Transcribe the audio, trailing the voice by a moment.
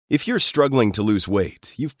If you're struggling to lose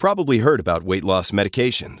weight, you've probably heard about weight loss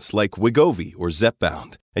medications like Wegovy or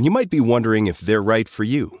Zepbound, and you might be wondering if they're right for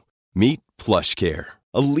you. Meet PlushCare,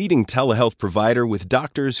 a leading telehealth provider with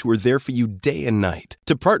doctors who are there for you day and night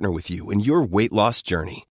to partner with you in your weight loss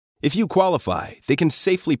journey. If you qualify, they can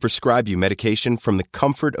safely prescribe you medication from the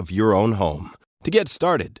comfort of your own home. To get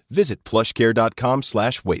started, visit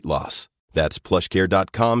plushcare.com/weightloss. That's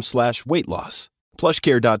plushcare.com/weightloss.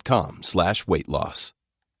 plushcare.com/weightloss.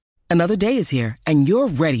 Another day is here, and you're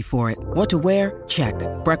ready for it. What to wear? Check.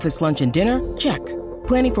 Breakfast, lunch, and dinner? Check.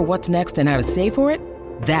 Planning for what's next and how to save for it?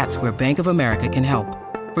 That's where Bank of America can help.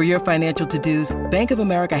 For your financial to-dos, Bank of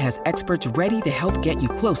America has experts ready to help get you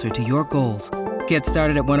closer to your goals. Get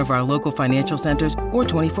started at one of our local financial centers or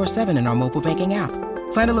 24/7 in our mobile banking app.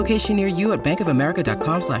 Find a location near you at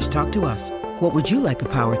bankofamerica.com/talktous. What would you like the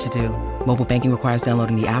power to do? Mobile banking requires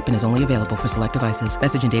downloading the app and is only available for select devices.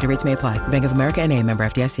 Message and data rates may apply. Bank of America NA, member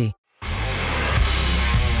FDIC.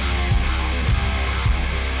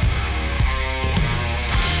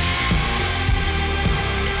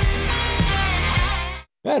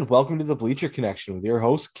 And welcome to the Bleacher Connection with your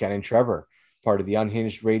hosts, Ken and Trevor, part of the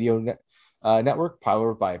Unhinged Radio Network,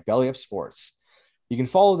 powered by Belly Up Sports. You can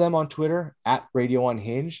follow them on Twitter at Radio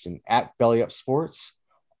Unhinged and at Belly Up Sports.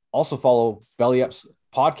 Also follow Belly Up's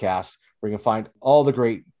podcast, where you can find all the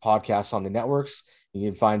great podcasts on the networks. You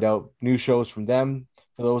can find out new shows from them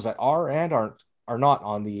for those that are and are not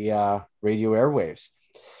on the radio airwaves.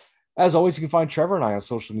 As always, you can find Trevor and I on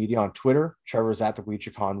social media on Twitter. Trevor's at the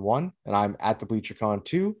BleacherCon1, and I'm at the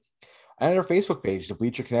BleacherCon2. And our Facebook page, the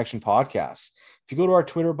Bleacher Connection Podcast. If you go to our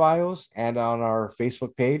Twitter bios and on our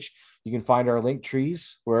Facebook page, you can find our link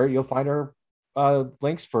trees where you'll find our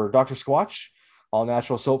links for Dr. Squatch, All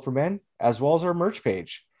Natural Soap for Men, as well as our merch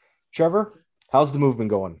page. Trevor, how's the move been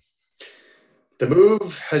going? The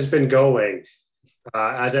move has been going.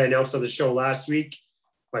 As I announced on the show last week,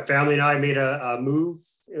 my family and I made a move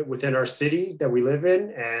within our city that we live in.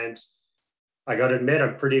 And I got to admit,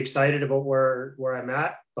 I'm pretty excited about where I'm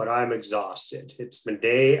at, but I'm exhausted. It's been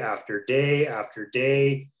day after day after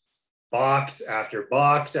day, box after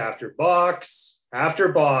box after box after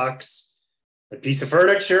box, a piece of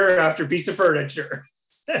furniture after piece of furniture.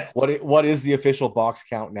 What is the official box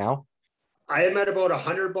count now? I am at about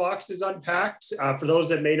 100 boxes unpacked. For those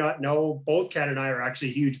that may not know, both Ken and I are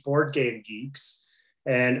actually huge board game geeks.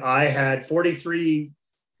 And I had 43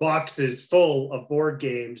 boxes full of board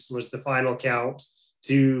games was the final count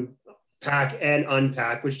to pack and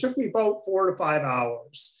unpack, which took me about 4 to 5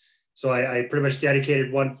 hours. So I pretty much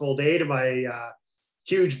dedicated one full day to my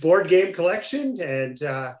huge board game collection. And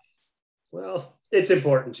well, it's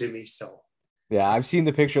important to me. So yeah, I've seen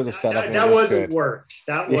the picture of the setup. That wasn't work.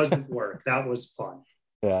 That wasn't work. That was fun.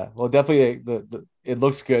 Yeah, well, definitely it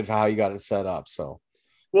looks good for how you got it set up. So.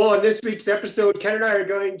 Well, on this week's episode, Ken and I are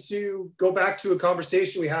going to go back to a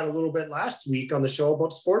conversation we had a little bit last week on the show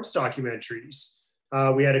about sports documentaries.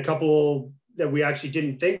 We had a couple that we actually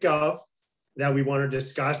didn't think of that we want to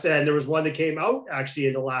discuss. And there was one that came out actually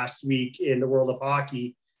in the last week in the world of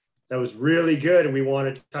hockey that was really good. And we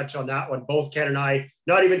wanted to touch on that one. Both Ken and I,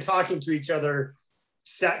 not even talking to each other,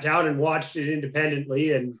 sat down and watched it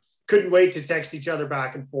independently and couldn't wait to text each other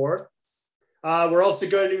back and forth. We're also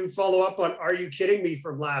going to follow up on Are You Kidding Me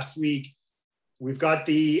from last week. We've got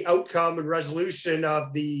the outcome and resolution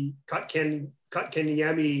of the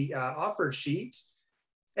Kotkaniemi offer sheet.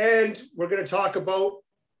 And we're going to talk about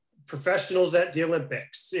professionals at the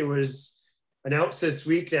Olympics. It was announced this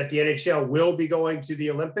week that the NHL will be going to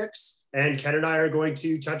the Olympics. And Ken and I are going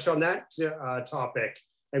to touch on that topic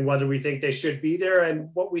and whether we think they should be there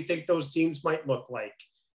and what we think those teams might look like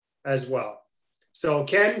as well. So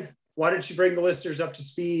Ken, why don't you bring the listeners up to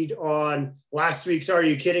speed on last week's Are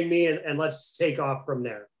You Kidding Me? And let's take off from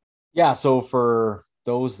there. Yeah, so for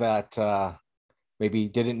those that maybe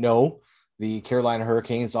didn't know, the Carolina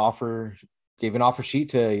Hurricanes gave an offer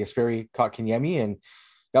sheet to Jesperi Kotkaniemi, and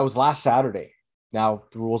that was last Saturday. Now,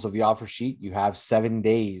 the rules of the offer sheet, you have 7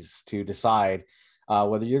 days to decide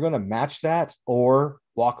whether you're going to match that or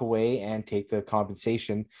walk away and take the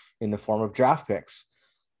compensation in the form of draft picks.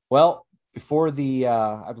 Well, before the,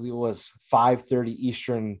 I believe it was 5:30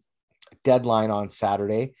 Eastern deadline on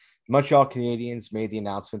Saturday, Montreal Canadiens made the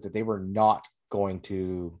announcement that they were not going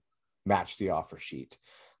to match the offer sheet.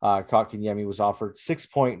 Kotkaniemi was offered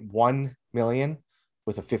 $6.1 million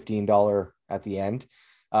with a $15 at the end,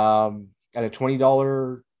 and a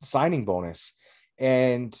 $20 signing bonus.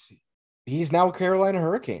 And he's now a Carolina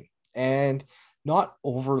Hurricane, and not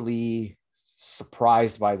overly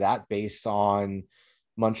surprised by that based on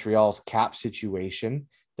Montreal's cap situation.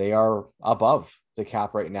 They are above the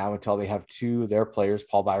cap right now until they have two of their players,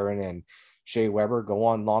 Paul Byron and Shea Weber, go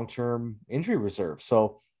on long-term injury reserve.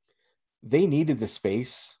 So they needed the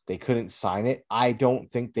space. They couldn't sign it. I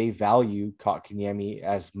don't think they value Kotkaniemi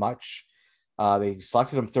as much. They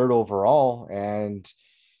selected him third overall and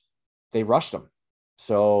they rushed him.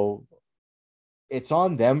 So it's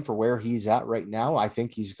on them for where he's at right now. I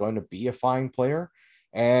think he's going to be a fine player.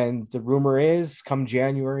 And the rumor is come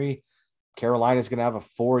January, Carolina's going to have a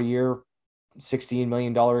 4-year, $16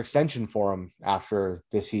 million extension for him after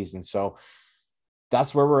this season. So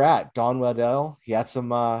that's where we're at. Don Waddell, he had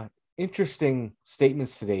some interesting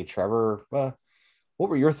statements today, Trevor. What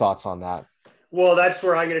were your thoughts on that? Well, that's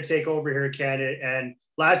where I'm going to take over here, Ken. And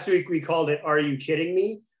last week we called it, "Are you kidding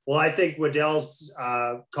me?" Well, I think Waddell's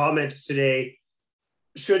comments today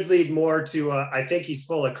should lead more to, I think he's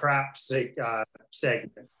full of crap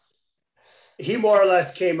segment. He more or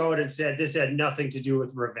less came out and said this had nothing to do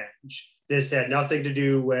with revenge. This had nothing to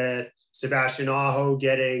do with Sebastian Aho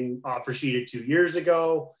getting offer sheeted 2 years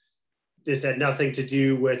ago. This had nothing to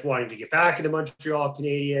do with wanting to get back at the Montreal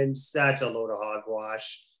Canadiens. That's a load of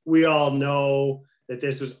hogwash. We all know that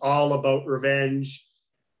this was all about revenge.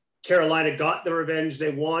 Carolina got the revenge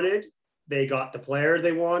they wanted. They got the player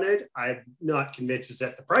they wanted. I'm not convinced it's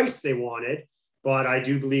at the price they wanted, but I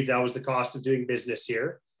do believe that was the cost of doing business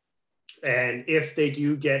here. And if they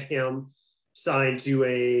do get him signed to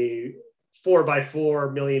a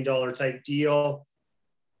 $4 million type deal,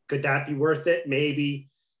 could that be worth it? Maybe.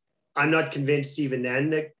 I'm not convinced even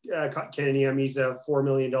then that Kotkaniemi's a $4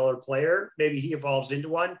 million player. Maybe he evolves into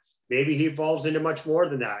one. Maybe he evolves into much more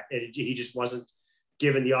than that. He just wasn't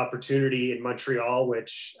given the opportunity in Montreal,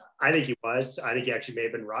 which I think he was. I think he actually may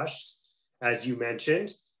have been rushed, as you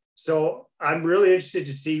mentioned. So I'm really interested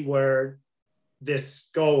to see where this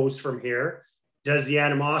goes from here. Does the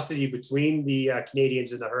animosity between the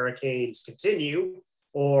Canadiens and the Hurricanes continue,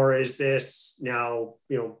 or is this now,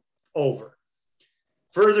 over?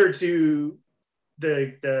 Further to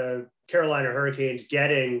the Carolina Hurricanes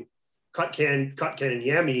getting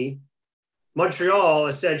Kotkaniemi, Montreal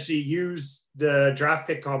essentially used the draft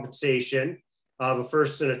pick compensation of a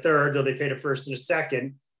first and a third, though they paid a first and a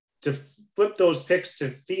second, to flip those picks to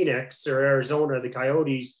Phoenix or Arizona, the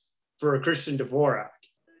Coyotes, for a Christian Dvorak.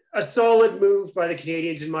 A solid move by the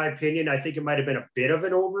Canadiens, in my opinion. I think it might have been a bit of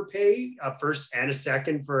an overpay, a first and a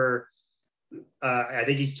second for, I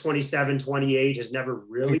think he's 27, 28, has never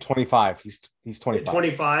really... 25. He's 25.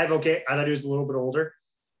 25, okay. I thought he was a little bit older.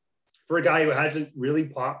 For a guy who hasn't really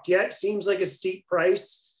popped yet, seems like a steep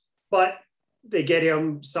price, but they get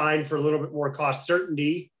him signed for a little bit more cost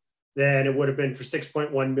certainty than it would have been for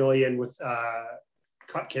 $6.1 million with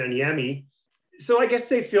Kotkaniemi. So I guess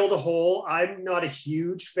they filled a hole. I'm not a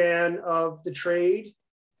huge fan of the trade.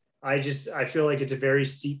 I feel like it's a very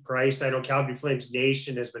steep price. I know Calgary Flames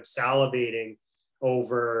Nation has been salivating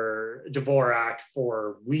over Dvorak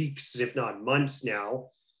for weeks, if not months now.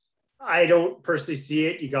 I don't personally see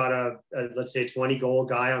it. You got a let's say 20-goal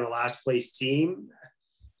guy on a last place team.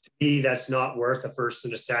 To me, that's not worth a first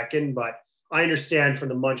and a second, but I understand from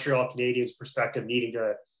the Montreal Canadiens perspective needing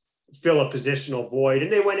to fill a positional void,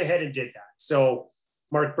 and they went ahead and did that. So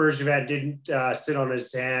Marc Bergevin didn't sit on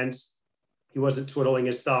his hands. He wasn't twiddling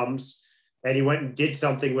his thumbs, and he went and did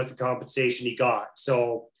something with the compensation he got.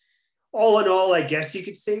 So all in all, I guess you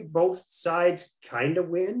could say both sides kind of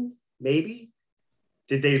win, maybe.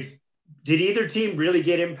 Did either team really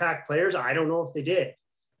get impact players? I don't know if they did,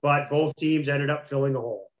 but both teams ended up filling a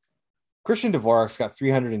hole. Christian Dvorak's got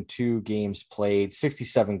 302 games played,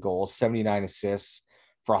 67 goals, 79 assists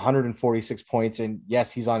for 146 points. And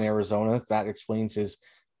yes, he's on Arizona. That explains his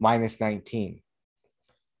minus 19.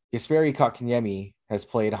 Jesperi Kotkaniemi has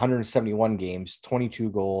played 171 games, 22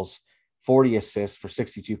 goals, 40 assists for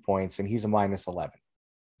 62 points, and he's a minus 11.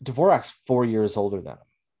 Dvorak's 4 years older than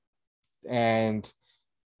him. And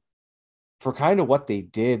for kind of what they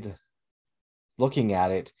did, looking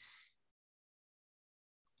at it,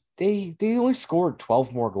 they only scored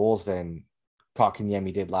 12 more goals than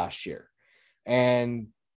Kotkaniemi did last year. And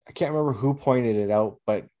I can't remember who pointed it out,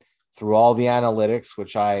 but through all the analytics,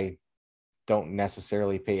 which I don't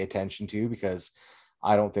necessarily pay attention to because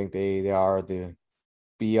I don't think they are the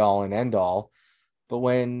be all and end all. But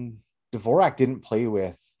when Dvorak didn't play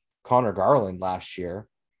with Connor Garland last year,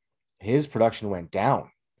 his production went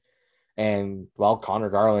down. And well, Connor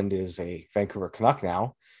Garland is a Vancouver Canuck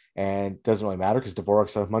now, and it doesn't really matter because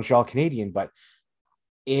Dvorak's a Montreal Canadian. But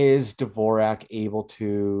is Dvorak able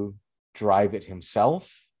to drive it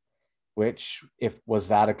himself? Which, if was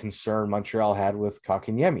that a concern Montreal had with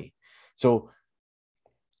Kotkaniemi? So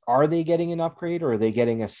are they getting an upgrade, or are they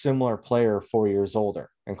getting a similar player 4 years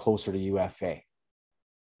older and closer to UFA?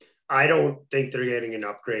 I don't think they're getting an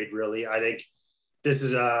upgrade, really. I think this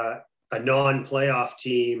is a non-playoff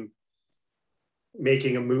team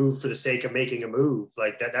making a move for the sake of making a move.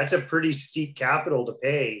 Like that's a pretty steep capital to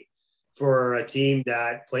pay for a team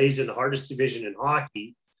that plays in the hardest division in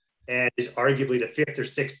hockey and is arguably the fifth or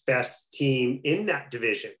sixth best team in that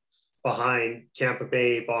division behind Tampa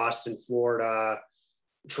Bay, Boston, Florida,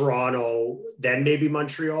 Toronto, then maybe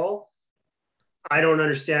Montreal. I don't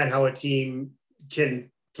understand how a team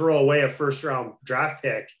can throw away a first round draft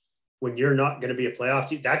pick when you're not going to be a playoff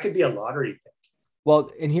team. That could be a lottery pick.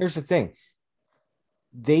 Well, and here's the thing.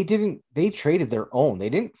 They traded their own. They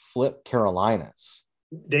didn't flip Carolina's.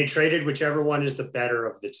 They traded whichever one is the better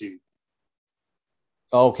of the two.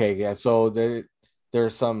 Okay, yeah. So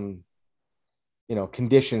there's some,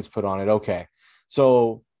 conditions put on it. Okay.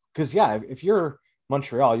 So, because, yeah, if you're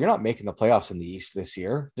Montreal, you're not making the playoffs in the East this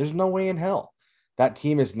year. There's no way in hell. That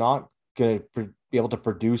team is not going to be able to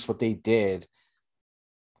produce what they did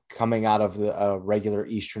coming out of the regular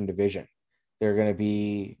Eastern division. They're going to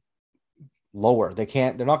be lower. They're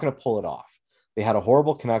not going to pull it off. They had a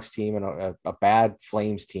horrible Canucks team and a bad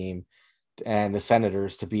Flames team and the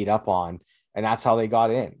Senators to beat up on. And that's how they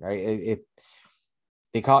got in, right?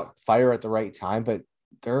 They caught fire at the right time, but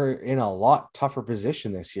they're in a lot tougher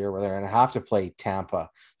position this year where they're going to have to play Tampa.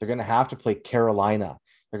 They're going to have to play Carolina.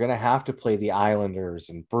 They're going to have to play the Islanders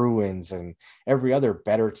and Bruins and every other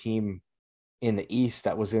better team in the East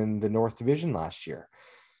that was in the North Division last year.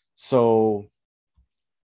 So,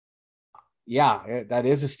 yeah, that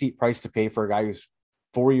is a steep price to pay for a guy who's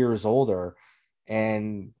 4 years older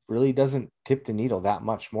and really doesn't tip the needle that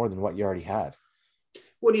much more than what you already had.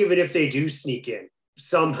 Well, even if they do sneak in,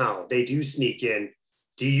 somehow they do sneak in,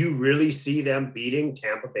 do you really see them beating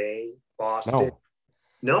Tampa Bay, Boston?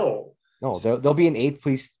 No, they'll be an eighth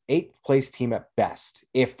place team at best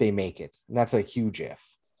if they make it. And that's a huge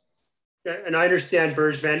if. And I understand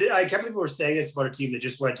Bergevin. I can't believe we were saying this about a team that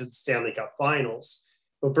just went to the Stanley Cup Finals.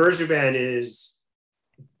 But Bergevin is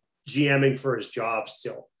GMing for his job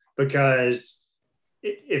still, because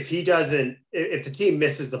if the team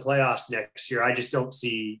misses the playoffs next year, I just don't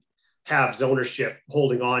see Habs ownership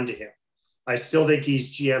holding on to him. I still think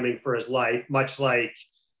he's GMing for his life, much like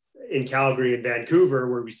in Calgary and Vancouver,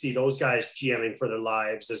 where we see those guys GMing for their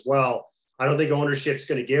lives as well. I don't think ownership's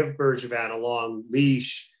going to give Bergevin a long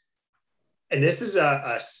leash. And this is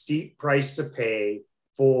a steep price to pay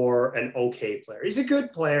for an okay player. He's a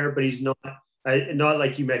good player, but he's not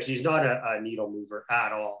like you mentioned, he's not a needle mover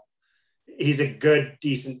at all. He's a good,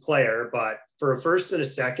 decent player, but for a first and a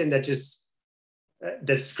second,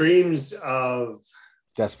 that screams of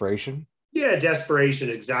desperation. Yeah, desperation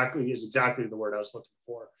is exactly the word I was looking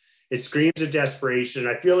for. It screams of desperation.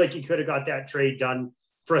 I feel like he could have got that trade done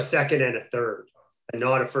for a second and a third and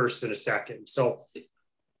not a first and a second. So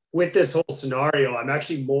with this whole scenario, I'm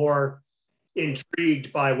actually more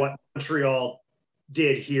intrigued by what Montreal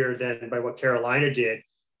did here than by what Carolina did.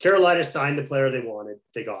 Carolina signed the player they wanted.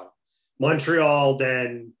 They got him. Montreal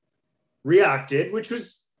then reacted, which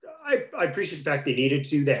was, I appreciate the fact they needed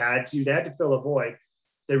to. They had to fill a void.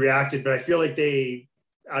 They reacted, but I feel like they,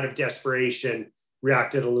 out of desperation,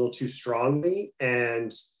 reacted a little too strongly.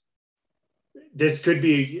 And this could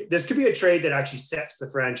be a trade that actually sets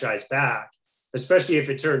the franchise back, especially if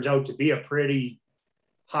it turns out to be a pretty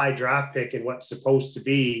high draft pick in what's supposed to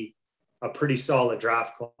be a pretty solid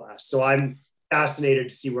draft class. So I'm fascinated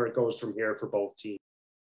to see where it goes from here for both teams.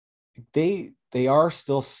 They are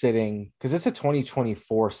still sitting, because it's a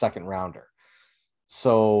 2024 second rounder.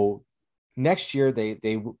 So next year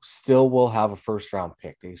they still will have a first round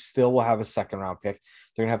pick. They still will have a second round pick.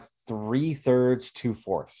 They're gonna have 3/3,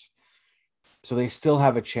 2/4. So they still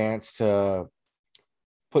have a chance to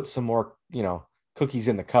put some more, cookies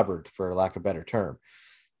in the cupboard, for lack of a better term.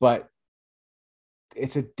 But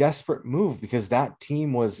it's a desperate move because that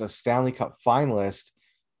team was a Stanley Cup finalist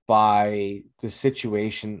by the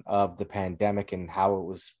situation of the pandemic and how it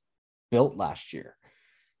was built last year.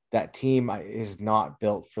 That team is not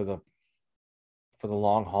built for the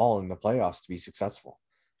long haul in the playoffs to be successful.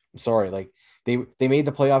 I'm sorry. Like they made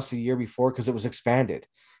the playoffs the year before because it was expanded.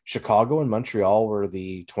 Chicago and Montreal were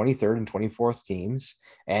the 23rd and 24th teams.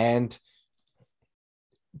 And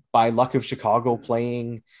by luck of Chicago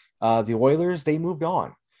playing the Oilers, they moved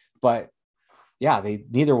on. But yeah,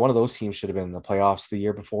 neither one of those teams should have been in the playoffs the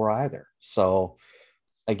year before either. So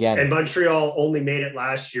again, and Montreal only made it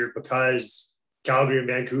last year because Calgary and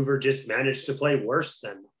Vancouver just managed to play worse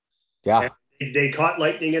than them. Yeah. And they caught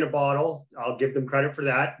lightning in a bottle. I'll give them credit for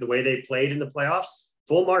that. The way they played in the playoffs,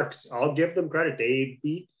 full marks. I'll give them credit. They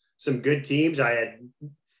beat some good teams. I had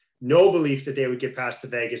no belief that they would get past the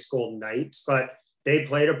Vegas Golden Knights, but They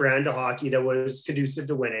played a brand of hockey that was conducive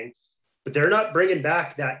to winning, but they're not bringing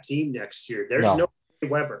back that team next year. There's no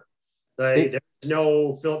Weber. There's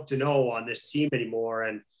no Philip Deneau on this team anymore.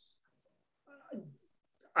 And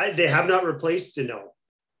they have not replaced Deneau,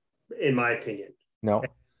 in my opinion. No.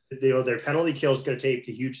 Their penalty kill is going to take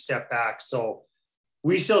a huge step back. So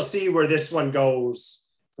we shall see where this one goes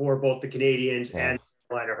for both the Canadians and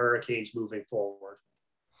Carolina Hurricanes moving forward.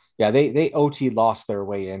 Yeah, they OT lost their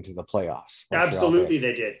way into the playoffs. Absolutely,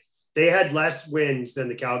 they did. They had less wins than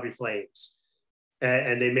the Calgary Flames,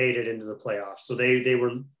 and they made it into the playoffs. So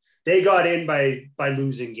they got in by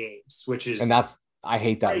losing games, which is I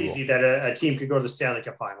hate that crazy rule. that a team could go to the Stanley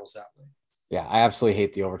Cup Finals that way. Yeah, I absolutely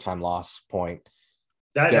hate the overtime loss point.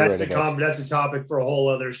 That's a topic for a whole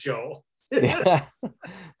other show. Yeah.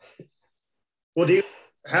 Well,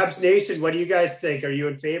 Habs Nation, what do you guys think? Are you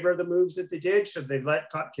in favor of the moves that they did? Should they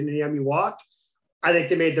let Kotkaniemi walk? I think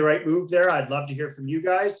they made the right move there. I'd love to hear from you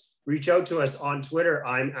guys. Reach out to us on Twitter.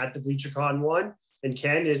 I'm at the BleacherCon1 and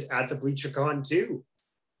Ken is at the BleacherCon2.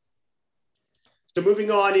 So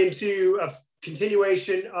moving on into a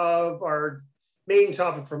continuation of our main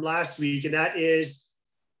topic from last week, and that is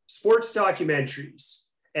sports documentaries.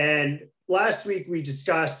 And last week we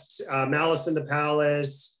discussed Malice in the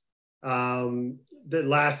Palace, The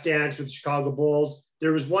Last Dance with the Chicago Bulls.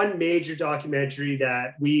 There was one major documentary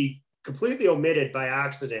that we completely omitted by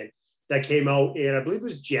accident that came out in, I believe it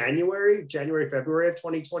was January, February of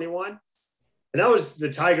 2021. And that was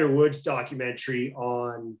the Tiger Woods documentary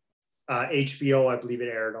on HBO, I believe it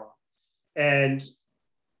aired on. And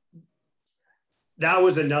that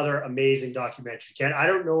was another amazing documentary. Ken, I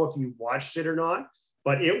don't know if you watched it or not,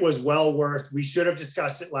 but it was well worth. We should have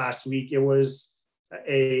discussed it last week. It was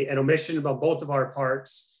an omission about both of our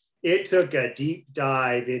parts. It took a deep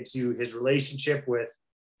dive into his relationship with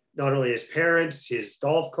not only his parents, his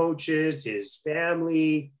golf coaches, his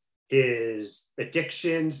family, his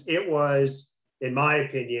addictions. It was, in my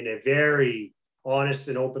opinion, a very honest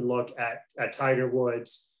and open look at Tiger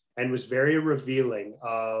Woods, and was very revealing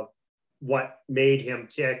of what made him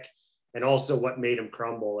tick and also what made him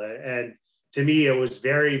crumble. And to me, it was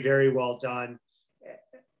very, very well done.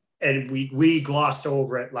 And we glossed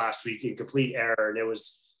over it last week in complete error. And it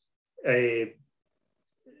was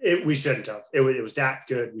we shouldn't have. It was that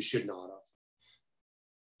good. We should not have.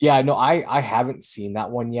 Yeah, no, I haven't seen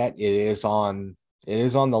that one yet. It is on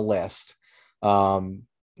the list.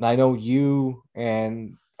 I know you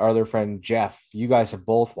and our other friend Jeff, you guys have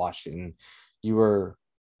both watched it, and we were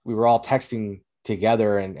all texting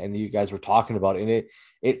together, and you guys were talking about it, and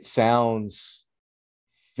it sounds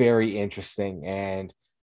very interesting and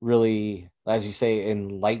really, as you say,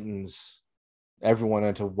 enlightens everyone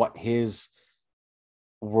into what his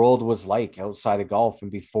world was like outside of golf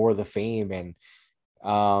and before the fame. And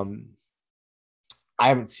I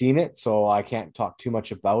haven't seen it, so I can't talk too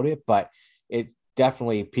much about it, but it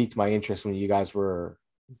definitely piqued my interest when you guys were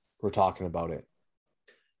talking about it.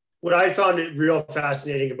 What I found it real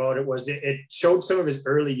fascinating about it was it showed some of his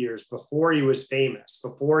early years before he was famous,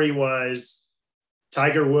 before he was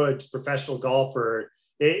Tiger Woods, professional golfer.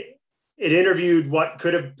 It interviewed what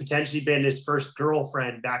could have potentially been his first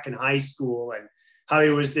girlfriend back in high school, and how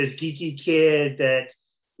he was this geeky kid that,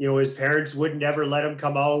 his parents wouldn't ever let him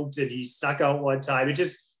come out, and he snuck out one time.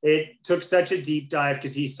 It took such a deep dive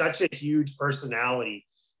because he's such a huge personality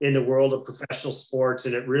in the world of professional sports,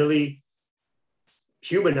 and it really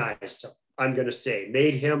humanized him, I'm going to say,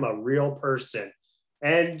 made him a real person.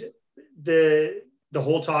 And the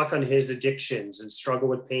whole talk on his addictions and struggle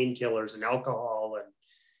with painkillers and alcohol and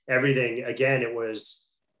everything, again,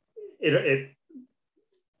 it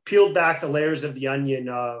peeled back the layers of the onion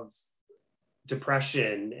of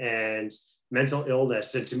depression and mental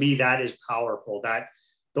illness. And to me, that is powerful.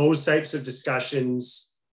 Those types of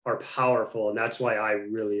discussions are powerful. And that's why I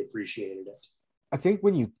really appreciated it. I think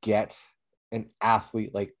when you get an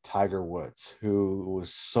athlete like Tiger Woods, who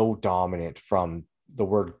was so dominant from the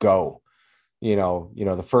word go,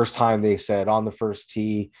 the first time they said on the first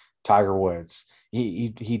tee, Tiger Woods,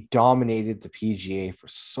 he dominated the PGA for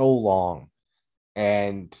so long,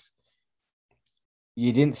 and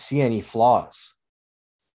you didn't see any flaws.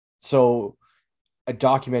 So a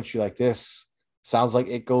documentary like this sounds like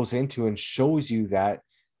it goes into and shows you that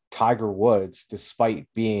Tiger Woods, despite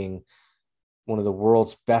being one of the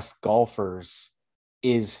world's best golfers,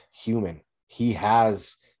 is human. He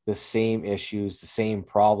has the same issues, the same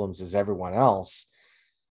problems as everyone else,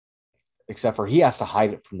 except for he has to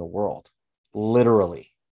hide it from the world,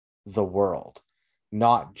 literally the world,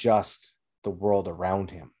 not just the world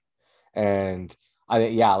around him. And I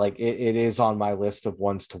think, it is on my list of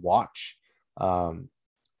ones to watch.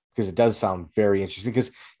 because it does sound very interesting.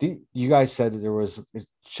 Because you guys said that it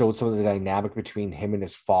showed some of the dynamic between him and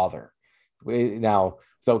his father. Now,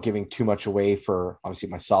 without giving too much away for obviously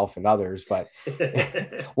myself and others, but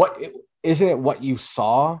what isn't it what you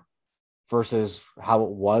saw versus how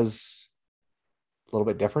it was a little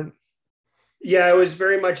bit different? Yeah, it was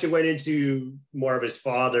very much, it went into more of his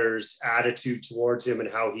father's attitude towards him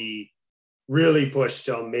and how he really pushed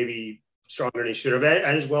him, maybe stronger than he should have,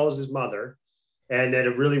 and as well as his mother. And then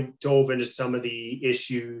it really dove into some of the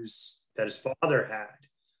issues that his father had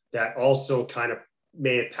that also kind of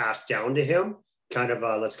may have passed down to him, kind of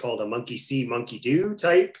let's call it a monkey see, monkey do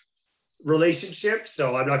type relationship.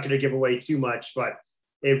 So I'm not going to give away too much, but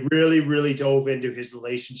it really, really dove into his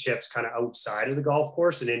relationships kind of outside of the golf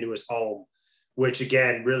course and into his home, which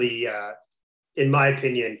again, really, in my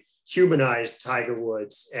opinion, humanized Tiger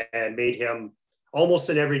Woods and made him almost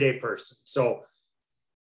an everyday person. So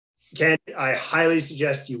Ken, I highly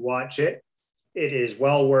suggest you watch it. It is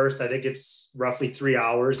well worth, I think it's roughly 3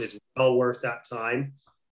 hours. It's well worth that time.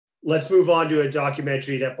 Let's move on to a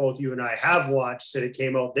documentary that both you and I have watched, and it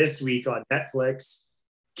came out this week on Netflix.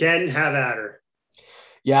 Ken, have at her.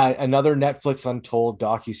 Yeah, another Netflix Untold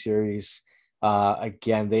docuseries.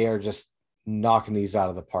 Again, they are just knocking these out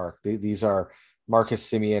of the park. These are Marcus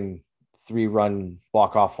Semien 3-run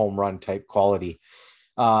walk-off home run type quality.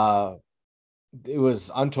 It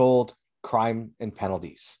was Untold Crime and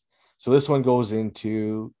Penalties. So this one goes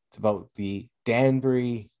into about the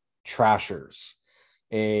Danbury Trashers.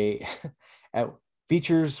 It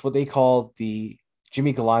features what they call the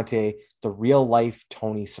Jimmy Galante, the real life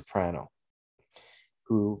Tony Soprano,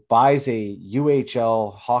 who buys a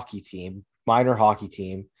UHL hockey team, minor hockey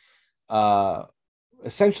team,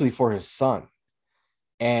 essentially for his son.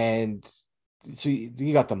 And so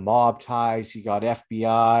you got the mob ties, you got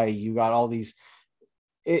FBI, you got all these.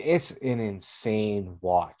 It's an insane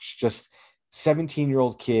watch. Just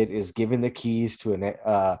 17-year-old kid is given the keys to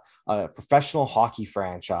a professional hockey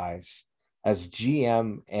franchise as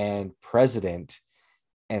GM and president.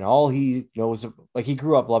 And all he knows, like, he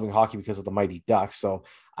grew up loving hockey because of the Mighty Ducks. So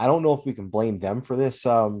I don't know if we can blame them for this,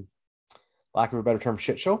 lack of a better term,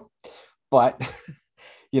 shit show. But,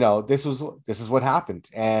 this is what happened.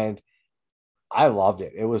 And I loved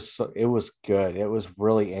it. It was good. It was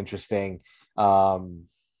really interesting. I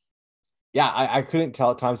couldn't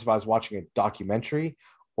tell at times if I was watching a documentary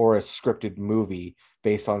or a scripted movie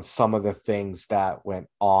based on some of the things that went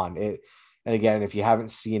on. And again, if you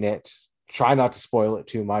haven't seen it, try not to spoil it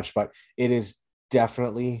too much, but it is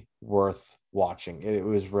definitely worth watching. It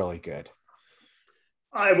was really good.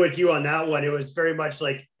 I'm with you on that one. It was very much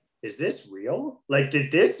like, is this real? Like,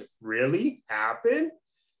 did this really happen?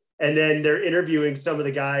 And then they're interviewing some of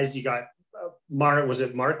the guys. You got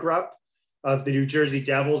Mark Rupp of the New Jersey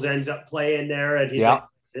Devils ends up playing there. And he's like,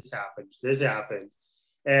 this happened.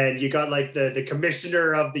 And you got like the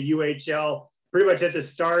commissioner of the UHL pretty much at the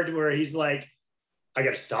start where he's like, I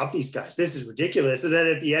got to stop these guys. This is ridiculous. And then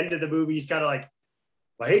at the end of the movie, he's kind of like,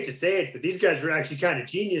 well, I hate to say it, but these guys were actually kind of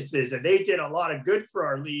geniuses and they did a lot of good for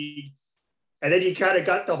our league. And then you kind of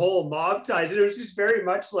got the whole mob ties. And it was just very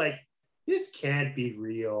much like, this can't be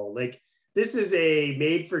real. Like, this is a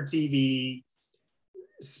made for TV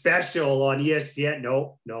special on ESPN.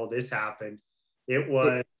 No, this happened. It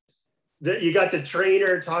was you got the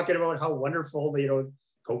trainer talking about how wonderful,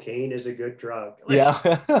 cocaine is a good drug. Like, yeah.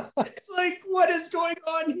 It's like, what is going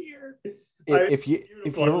on here? If you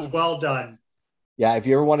it was well done. Yeah. If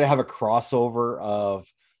you ever want to have a crossover of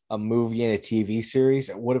a movie and a TV series,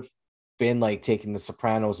 it would have been like taking the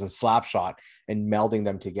Sopranos and Slapshot and melding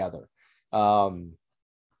them together.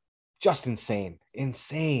 Just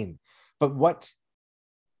insane. But what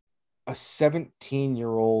a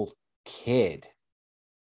 17-year-old kid,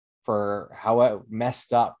 for how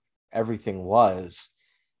messed up everything was,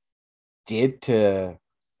 did to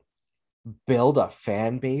build a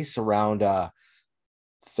fan base around a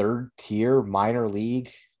third-tier minor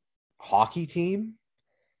league hockey team.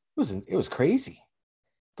 It was crazy.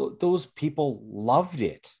 Those people loved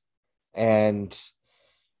it. And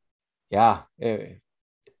yeah, it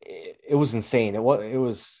was insane. It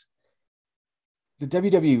was the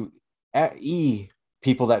WWE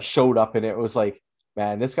people that showed up in it. It was like,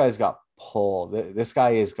 man, this guy's got pull. This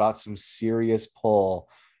guy has got some serious pull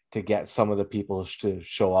to get some of the people to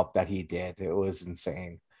show up that he did. It was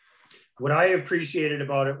insane. What I appreciated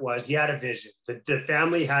about it was he had a vision. The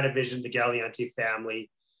family had a vision, the Galliante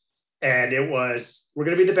family. And it was, we're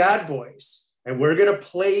going to be the bad boys. And we're going to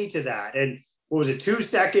play to that. And what was it, 2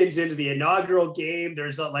 seconds into the inaugural game,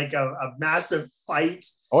 there's a massive fight.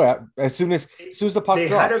 Oh, yeah. As soon as the puck dropped.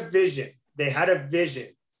 They had a vision.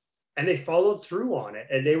 and they followed through on it.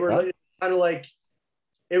 And they were Yeah. kind of like,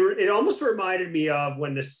 it almost reminded me of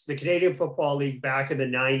when the Canadian Football League back in the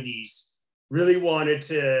 90s really wanted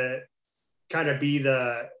to kind of be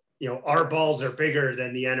the, our balls are bigger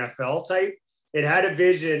than the NFL type. It had a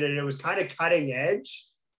vision and it was kind of cutting edge.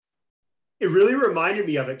 It really reminded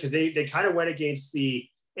me of it because they kind of went against the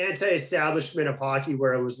anti-establishment of hockey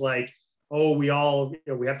where it was like, oh, we all,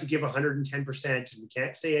 we have to give 110% and we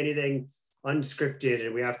can't say anything unscripted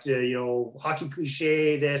and we have to, hockey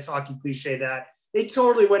cliche this, hockey cliche that. They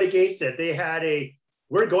totally went against it. They had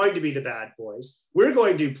we're going to be the bad boys. We're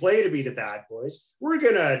going to play to be the bad boys. We're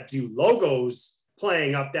going to do logos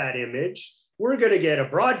playing up that image. We're going to get a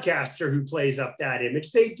broadcaster who plays up that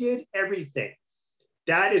image. They did everything.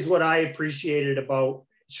 That is what I appreciated about,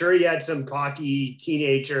 sure, he had some cocky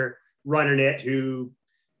teenager running it who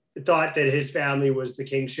thought that his family was the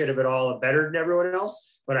king shit of it all and better than everyone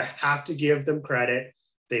else. But I have to give them credit.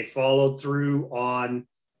 They followed through on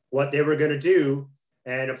what they were going to do.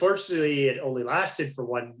 And unfortunately, it only lasted for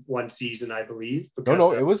one season, I believe.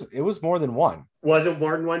 No, it was more than one. Was it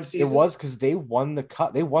more than one season? It was because they won the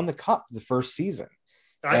cup. They won the cup the first season.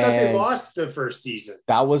 I thought they lost the first season.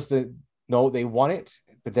 That was they won it,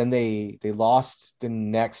 but then they lost the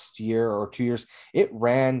next year or 2 years. It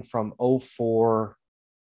ran from 2004,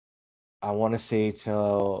 I want to say,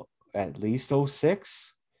 till at least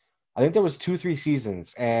 2006. I think there was 2-3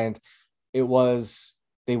 seasons, and they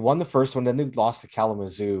won the first one, then they lost to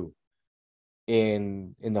Kalamazoo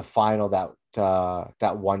in the final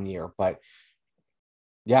that 1 year. But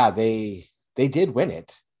yeah, they did win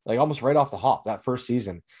it, like almost right off the hop that first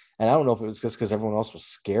season. And I don't know if it was just because everyone else was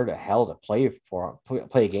scared to hell to play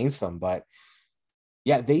against them, but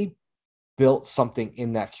yeah, they built something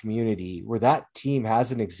in that community where that team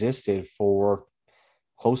hasn't existed for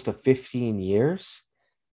close to 15 years.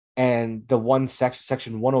 And the one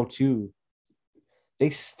section 102, they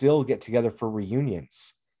still get together for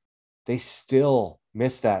reunions. They still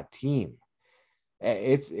miss that team.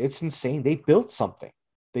 It's insane. They built something.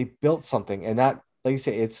 And that, like you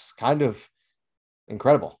say, it's kind of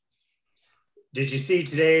incredible. Did you see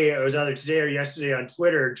today, it was either today or yesterday on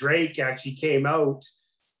Twitter, Drake actually came out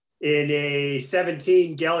in a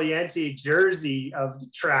 17 Galliente jersey of the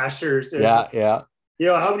Trashers. Yeah.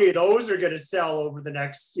 How many of those are going to sell over the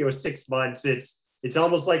next 6 months? It's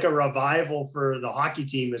almost like a revival for the hockey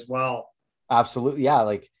team as well. Absolutely. Yeah.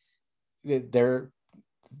 Like this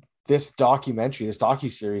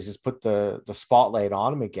docuseries has put the spotlight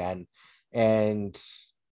on them again. And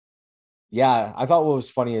yeah, I thought what was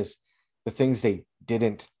funny is the things they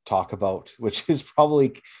didn't talk about, which is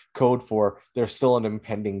probably code for there's still an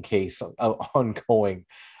impending case ongoing.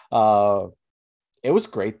 It was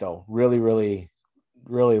great though. Really, really,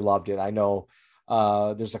 really loved it. I know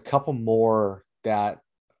there's a couple more that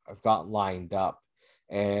I've got lined up,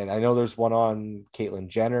 and I know there's one on Caitlyn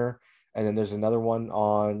Jenner, and then there's another one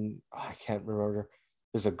on, I can't remember.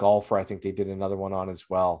 There's a golfer I think they did another one on as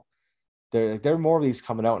well. There are more of these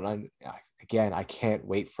coming out, and I can't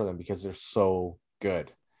wait for them because they're so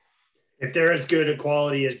good. If they're as good a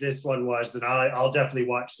quality as this one was, then I'll definitely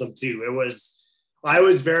watch them too. I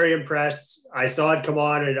was very impressed. I saw it come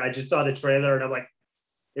on, and I just saw the trailer, and I'm like,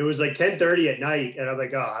 it was like 10:30 at night, and I'm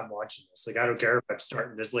like, oh, I'm watching this. Like, I don't care if I'm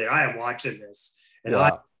starting this late. I am watching this, and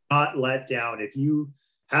I'm not let down. If you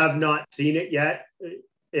have not seen it yet,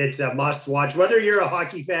 it's a must watch. Whether you're a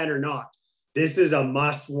hockey fan or not, this is a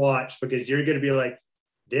must watch because you're going to be like,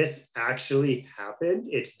 this actually happened.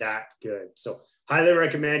 It's that good. So highly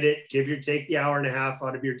recommend it. Take the hour and a half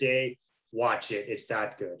out of your day. Watch it. It's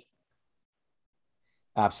that good.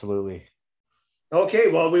 Absolutely.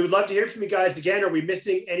 Okay, well, we would love to hear from you guys. Again, are we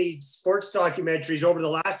missing any sports documentaries over the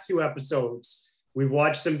last 2 episodes? We've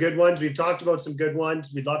watched some good ones. We've talked about some good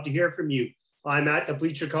ones. We'd love to hear from you. I'm at the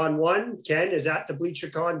BleacherCon 1. Ken is at the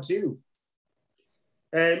BleacherCon 2.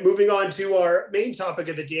 And moving on to our main topic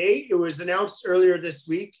of the day, it was announced earlier this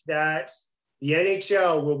week that the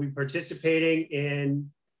NHL will be participating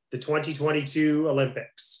in the 2022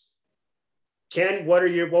 Olympics. Ken, what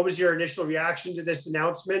was your initial reaction to this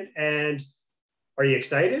announcement, and are you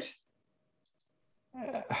excited?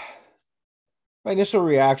 My initial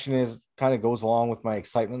reaction is kind of goes along with my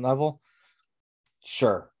excitement level.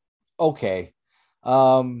 Sure. Okay.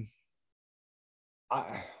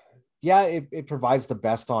 It provides the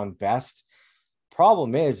best on best.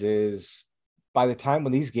 Problem is by the time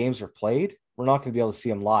when these games are played, we're not going to be able to see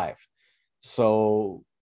them live. So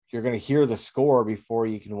you're going to hear the score before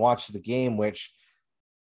you can watch the game, which,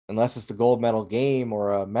 unless it's the gold medal game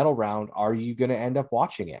or a medal round, are you going to end up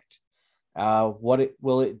watching it?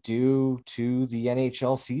 Will it do to the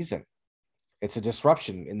NHL season? It's a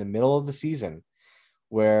disruption in the middle of the season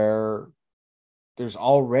where there's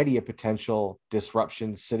already a potential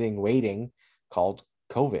disruption sitting, waiting, called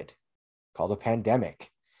COVID, called a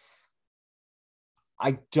pandemic.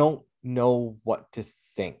 I don't know what to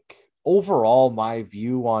think. Overall, my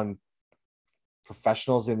view on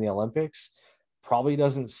professionals in the Olympics probably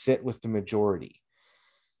doesn't sit with the majority.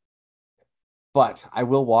 But I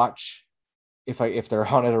will watch if they're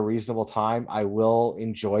on at a reasonable time. I will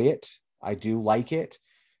enjoy it. I do like it.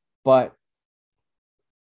 But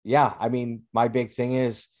yeah, I mean, my big thing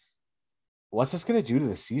is, what's this going to do to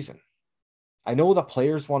the season? I know the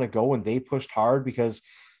players want to go and they pushed hard because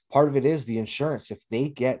part of it is the insurance. If they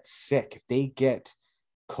get sick, if they get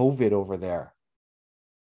COVID over there,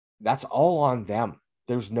 that's all on them.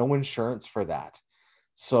 There's no insurance for that.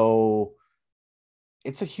 So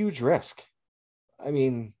it's a huge risk. I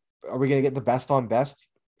mean, are we going to get the best on best?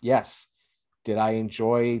 Yes. Did I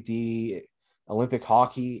enjoy the Olympic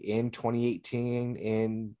hockey in 2018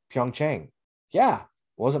 in Pyeongchang? Yeah.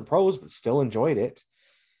 Wasn't pros, but still enjoyed it.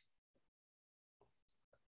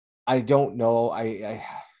 I don't know. I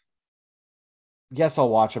guess I'll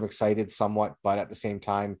watch. I'm excited somewhat, but at the same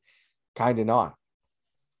time, kind of not.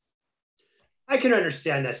 I can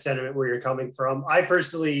understand that sentiment where you're coming from. I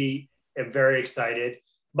personally am very excited,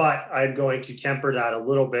 but I'm going to temper that a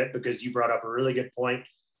little bit because you brought up a really good point.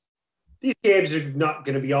 These games are not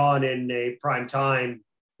going to be on in a prime time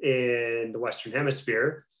in the Western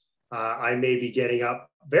Hemisphere. I may be getting up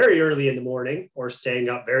very early in the morning or staying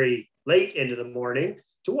up very late into the morning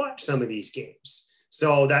to watch some of these games.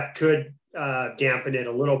 So that could dampen it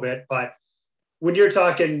a little bit. But when you're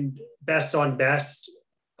talking best on best,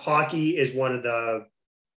 hockey is one of the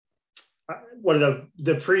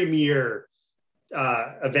premier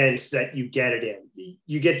events that you get it in.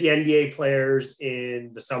 You get the NBA players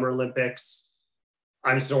in the Summer Olympics.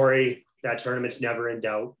 I'm sorry, that tournament's never in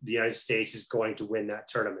doubt. The United States is going to win that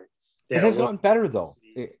tournament. It has gotten better, though.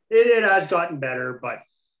 It has gotten better, but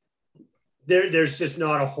there's just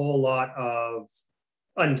not a whole lot of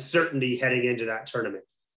uncertainty heading into that tournament.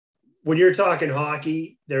 When you're talking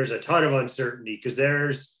hockey, there's a ton of uncertainty because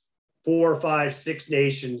there's 4, 5, 6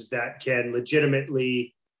 nations that can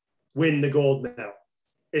legitimately win the gold medal.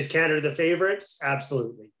 Is Canada the favorites?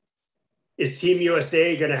 Absolutely. Is Team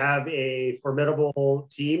USA going to have a formidable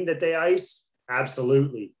team that they ice?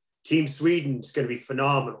 Absolutely. Team Sweden is going to be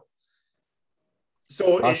phenomenal.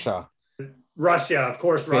 So Russia, of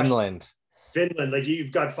course, Finland. Like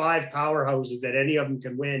you've got 5 powerhouses that any of them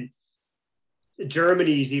can win.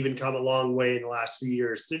 Germany's even come a long way in the last few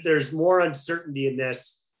years. There's more uncertainty in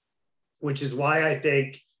this, which is why I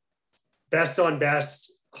think best on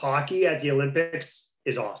best hockey at the Olympics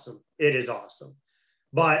is awesome. It is awesome.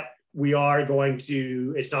 But it's not going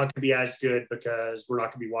to be as good because we're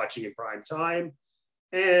not going to be watching in prime time.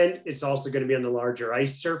 And it's also going to be on the larger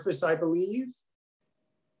ice surface, I believe.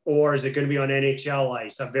 Or is it going to be on NHL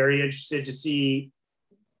ice? I'm very interested to see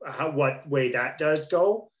what way that does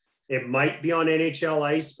go. It might be on NHL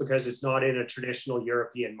ice because it's not in a traditional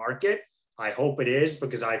European market. I hope it is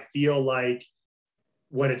because I feel like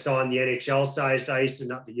when it's on the NHL-sized ice and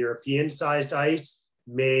not the European-sized ice,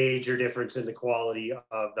 major difference in the quality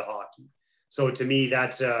of the hockey. So to me,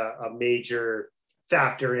 that's a major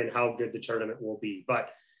factor in how good the tournament will be. But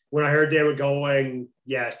when I heard they were going,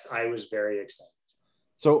 yes, I was very excited.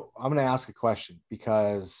 So I'm going to ask a question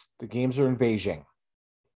because the games are in Beijing.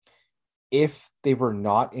 If they were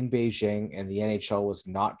not in Beijing and the NHL was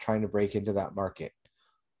not trying to break into that market,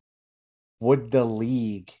 would the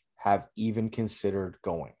league have even considered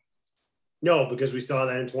going? No, because we saw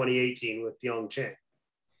that in 2018 with Pyeongchang.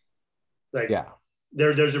 Yeah.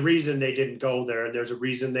 There's a reason they didn't go there, and there's a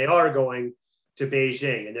reason they are going to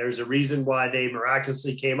Beijing, and there's a reason why they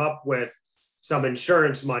miraculously came up with some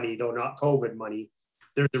insurance money, though not COVID money.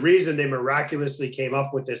 There's a reason they miraculously came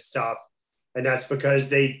up with this stuff, and that's because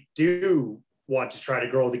they do want to try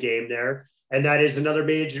to grow the game there. And that is another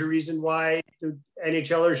major reason why the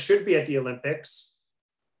NHLers should be at the Olympics.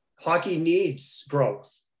 Hockey needs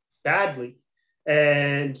growth badly.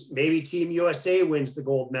 And maybe Team USA wins the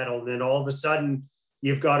gold medal. And then all of a sudden,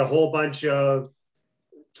 you've got a whole bunch of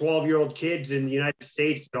 12-year-old kids in the United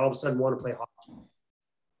States that all of a sudden want to play hockey.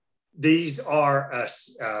 These are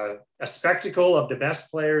a spectacle of the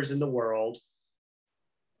best players in the world.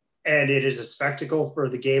 And it is a spectacle for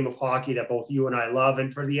the game of hockey that both you and I love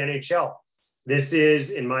and for the NHL. This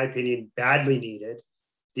is, in my opinion, badly needed.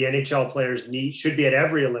 The NHL players should be at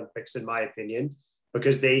every Olympics, in my opinion,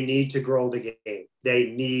 because they need to grow the game. They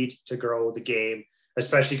need to grow the game,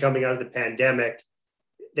 especially coming out of the pandemic.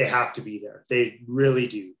 They have to be there. They really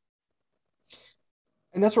do.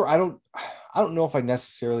 And that's where I don't know if I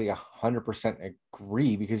necessarily 100%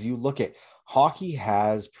 agree, because you look at hockey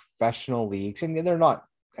has professional leagues, and they're not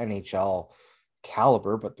NHL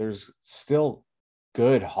caliber, but there's still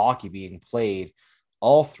good hockey being played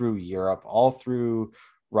all through Europe, all through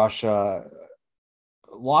Russia,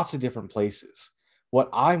 lots of different places. What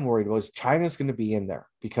I'm worried about is China's going to be in there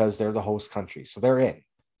because they're the host country. So they're in.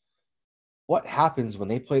 What happens when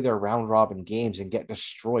they play their round robin games and get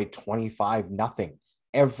destroyed 25-0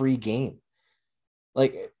 every game?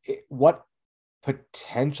 Like, what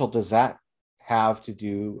potential does that have to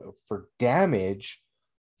do for damage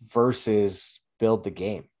versus build the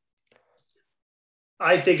game?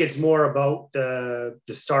 I think it's more about the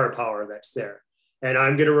star power that's there. And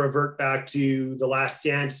I'm going to revert back to the Last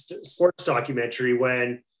Dance sports documentary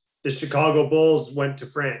when the Chicago Bulls went to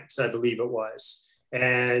France, I believe it was.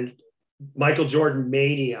 And Michael Jordan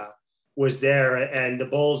mania was there. And the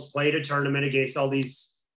Bulls played a tournament against all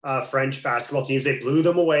these French basketball teams. They blew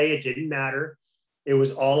them away. It didn't matter. It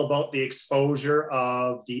was all about the exposure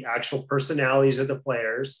of the actual personalities of the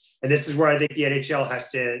players. And this is where I think the NHL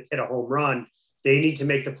has to hit a home run. They need to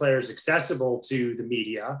make the players accessible to the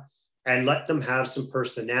media and let them have some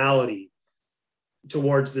personality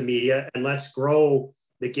towards the media. And let's grow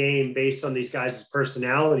the game based on these guys'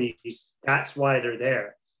 personalities. That's why they're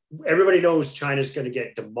there. Everybody knows China's going to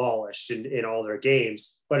get demolished in all their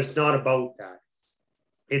games, but it's not about that.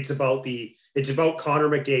 It's about Connor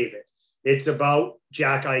McDavid. It's about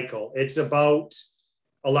Jack Eichel. It's about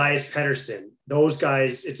Elias Pettersson. Those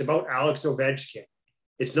guys, it's about Alex Ovechkin.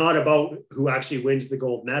 It's not about who actually wins the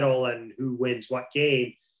gold medal and who wins what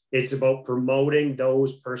game. It's about promoting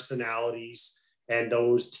those personalities and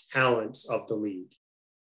those talents of the league.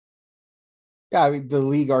 Yeah, I mean, the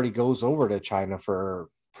league already goes over to China for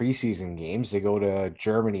preseason games. They go to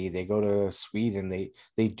Germany, they go to Sweden.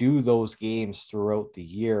 They do those games throughout the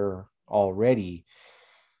year already.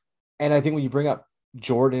 And I think when you bring up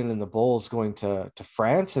Jordan and the Bulls going to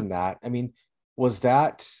France and that, I mean, was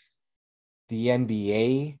that the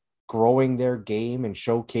NBA growing their game and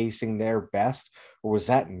showcasing their best, or was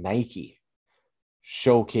that Nike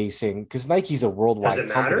showcasing? Because Nike's a worldwide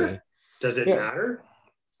company. Does it matter?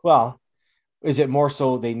 Well, is it more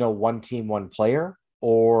so they know one team, one player,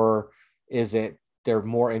 or is it they're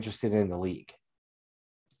more interested in the league?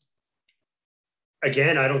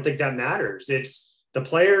 Again, I don't think that matters. It's the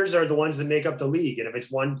players are the ones that make up the league. And if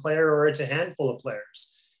it's one player or it's a handful of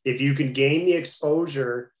players, if you can gain the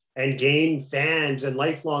exposure and gain fans and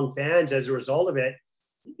lifelong fans as a result of it,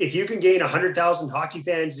 if you can gain 100,000 hockey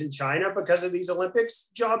fans in China because of these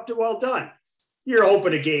Olympics, job well done. You're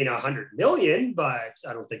hoping to gain 100 million, but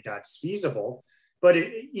I don't think that's feasible. But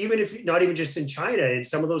even if not even just in China, in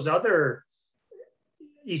some of those other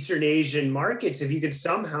Eastern Asian markets, if you could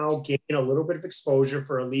somehow gain a little bit of exposure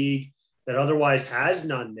for a league that otherwise has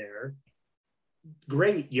none there,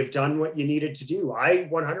 great. You've done what you needed to do. I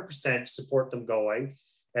 100% support them going.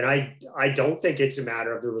 And I don't think it's a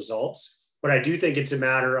matter of the results, but I do think it's a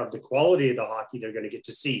matter of the quality of the hockey they're going to get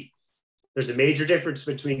to see. There's a major difference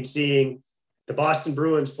between seeing the Boston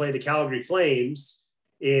Bruins play the Calgary Flames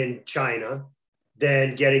in China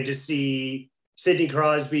than getting to see Sidney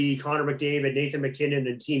Crosby, Connor McDavid, Nathan McKinnon,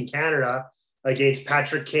 and Team Canada against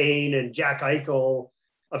Patrick Kane and Jack Eichel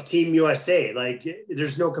of Team USA. Like,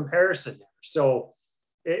 there's no comparison there. So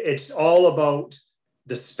it's all about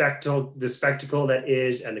the spectacle that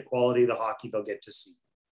is, and the quality of the hockey they'll get to see.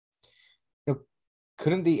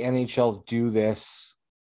 Couldn't the NHL do this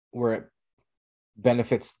where it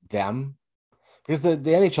benefits them? Because the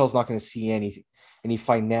NHL is not going to see any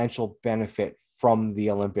financial benefit from the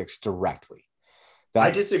Olympics directly. I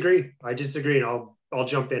disagree. And I'll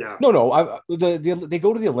jump in after. No. They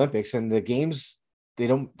go to the Olympics, and the games, they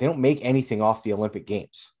don't make anything off the Olympic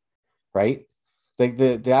Games, right? Like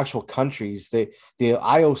the actual countries, the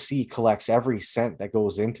IOC collects every cent that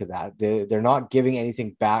goes into that. They're not giving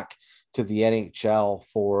anything back to the NHL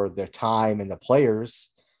for their time and the players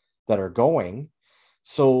that are going.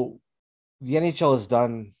 So the NHL has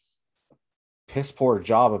done a piss poor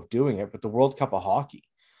job of doing it, but the World Cup of Hockey,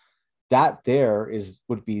 that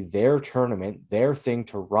would be their tournament, their thing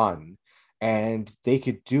to run, and they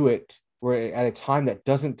could do it at a time that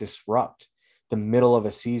doesn't disrupt the middle of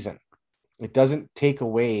a season. It doesn't take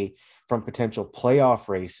away from potential playoff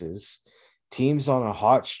races, teams on a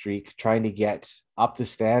hot streak trying to get up the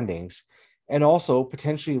standings, and also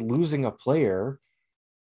potentially losing a player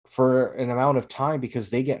for an amount of time because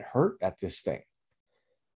they get hurt at this thing,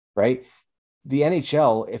 right? The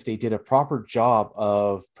NHL, if they did a proper job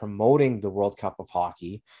of promoting the World Cup of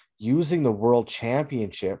Hockey, using the World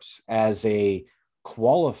Championships as a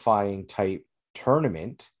qualifying type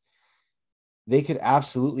tournament, they could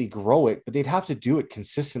absolutely grow it, but they'd have to do it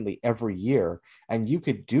consistently every year. And you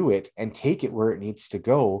could do it and take it where it needs to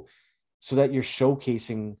go so that you're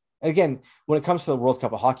showcasing. And again, when it comes to the World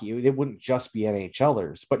Cup of Hockey, it wouldn't just be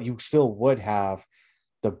NHLers, but you still would have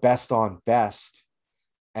the best on best,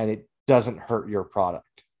 and it doesn't hurt your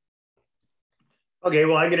product. Okay,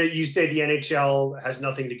 well, you say the NHL has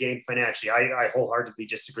nothing to gain financially. I wholeheartedly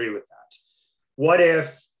disagree with that. What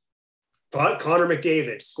if Connor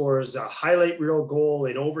McDavid scores a highlight reel goal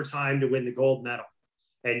in overtime to win the gold medal,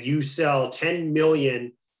 and you sell 10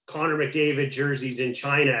 million Connor McDavid jerseys in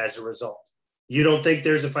China as a result? You don't think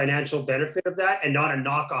there's a financial benefit of that? And not a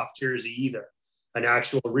knockoff jersey either, an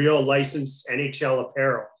actual real licensed NHL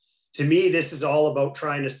apparel. To me, this is all about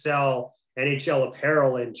trying to sell NHL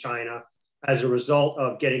apparel in China as a result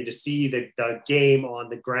of getting to see the game on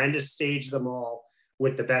the grandest stage of them all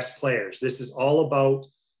with the best players. This is all about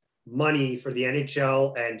money for the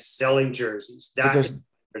NHL and selling jerseys. That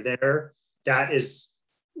is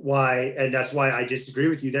why, and that's why I disagree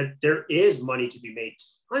with you, that there is money to be made,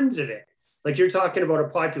 tons of it. Like, you're talking about a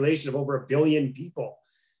population of over 1 billion people.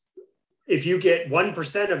 If you get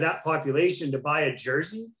 1% of that population to buy a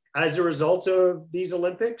jersey as a result of these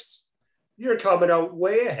Olympics, you're coming out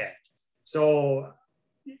way ahead. So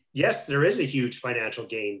yes, there is a huge financial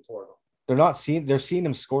gain for them. They're seeing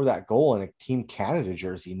him score that goal in a Team Canada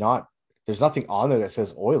jersey. There's nothing on there that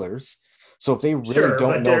says Oilers. So if they really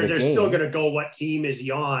don't know the game, they're still going to go, what team is he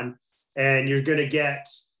on? And you're going to get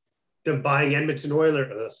them buying Edmonton Oiler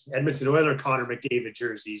Connor McDavid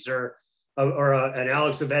jerseys or an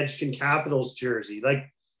Alex Ovechkin Capitals jersey.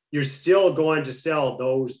 Like, you're still going to sell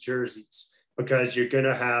those jerseys because you're going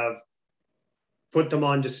to have put them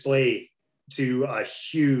on display to a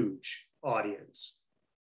huge audience.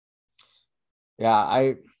 Yeah,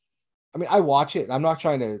 I mean, I watch it. I'm not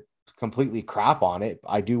trying to completely crap on it.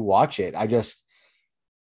 I do watch it. I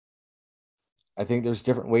think there's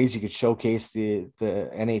different ways you could showcase the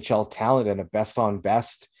NHL talent and a best on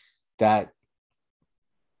best that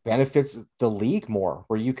benefits the league more,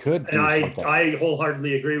 where you could do something. I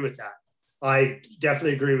wholeheartedly agree with that. I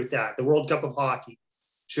definitely agree with that. The World Cup of Hockey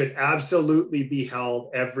should absolutely be held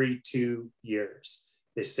every 2 years.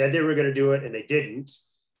 They said they were going to do it and they didn't.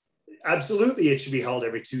 Absolutely, it should be held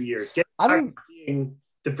every 2 years. Get back to being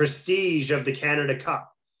the prestige of the Canada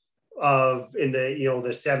Cup in the the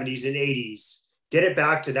 70s and 80s. Get it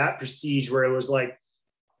back to that prestige where it was like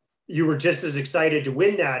you were just as excited to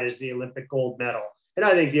win that as the Olympic gold medal. And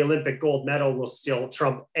I think the Olympic gold medal will still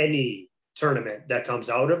trump any tournament that comes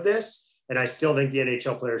out of this. And I still think the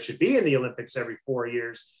NHL players should be in the Olympics every 4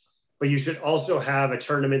 years. But you should also have a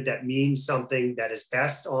tournament that means something, that is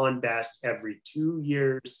best on best every 2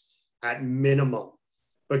 years at minimum,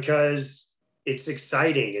 because it's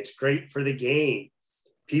exciting. It's great for the game.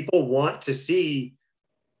 People want to see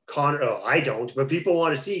I don't, but people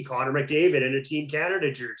want to see Connor McDavid in a Team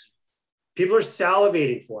Canada jersey. People are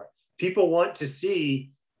salivating for it. People want to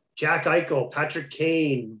see Jack Eichel, Patrick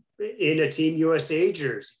Kane in a Team USA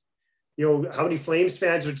jersey. How many Calgary Flames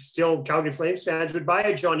fans would buy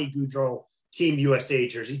a Johnny Gaudreau Team USA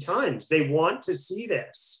jersey? Tons. They want to see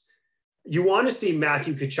this. You want to see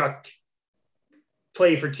Matthew Tkachuk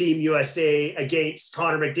play for Team USA against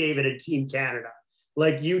Connor McDavid and Team Canada.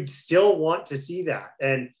 Like, you'd still want to see that.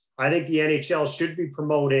 And I think the NHL should be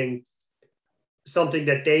promoting something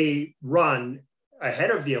that they run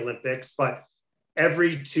ahead of the Olympics, but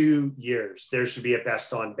every 2 years, there should be a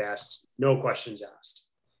best on best. No questions asked.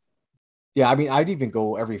 Yeah, I mean, I'd even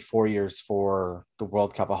go every 4 years for the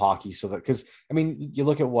World Cup of Hockey, so that, because I mean, you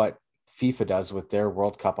look at what FIFA does with their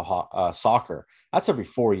World Cup of soccer. That's every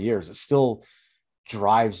 4 years. It still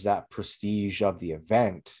drives that prestige of the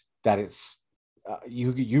event. That it's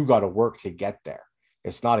you got to work to get there.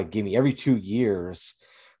 It's not a gimme. Every 2 years,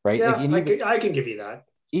 right? Yeah, I can give you that.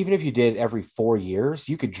 Even if you did every 4 years,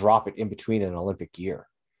 you could drop it in between an Olympic year,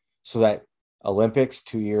 so that Olympics,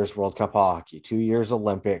 2 years, World Cup hockey, 2 years,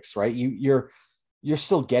 Olympics, right? You're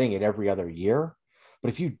still getting it every other year. But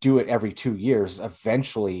if you do it every 2 years,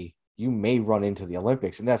 eventually you may run into the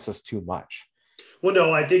Olympics, and that's just too much. Well,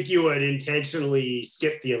 no, I think you would intentionally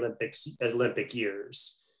skip the Olympic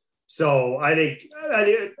years. So I think,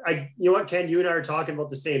 you know what, Ken, you and I are talking about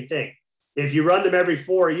the same thing. If you run them every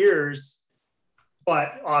 4 years,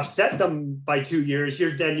 but offset them by 2 years,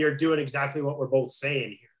 you're doing exactly what we're both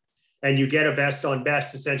saying here. And you get a best on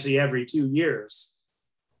best essentially every 2 years.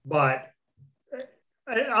 But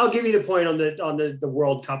I'll give you the point on the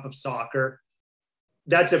World Cup of Soccer.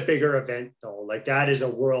 That's a bigger event, though. Like, that is a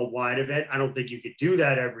worldwide event. I don't think you could do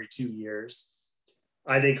that every 2 years.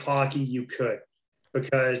 I think hockey, you could,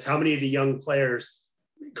 because how many of the young players,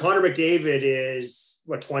 Connor McDavid is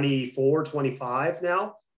what, 24, 25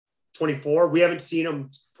 now? 24. We haven't seen him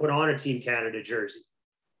put on a Team Canada jersey.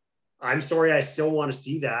 I'm sorry. I still want to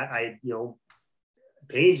see that.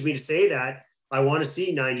 Pains me to say that. I want to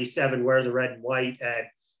see 97 wear the red and white and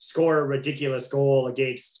score a ridiculous goal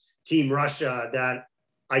against Team Russia that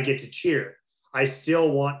I get to cheer. I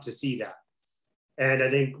still want to see that. And I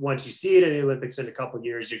think once you see it in the Olympics in a couple of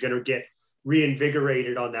years, you're going to get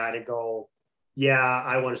reinvigorated on that and go, yeah,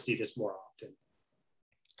 I want to see this more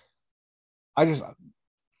often.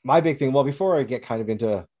 My big thing, well, before I get kind of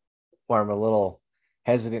into where I'm a little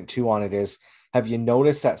hesitant too on it is, have you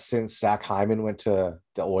noticed that since Zach Hyman went to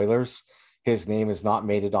the Oilers, his name has not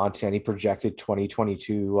made it onto any projected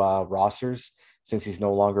 2022 rosters since he's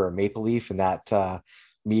no longer a Maple Leaf, and that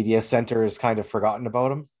media center has kind of forgotten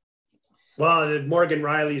about him? Well, Morgan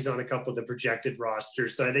Riley's on a couple of the projected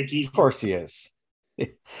rosters, so I think he's... Of course he is.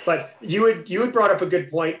 But you had brought up a good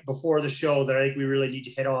point before the show that I think we really need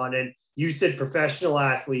to hit on, and you said professional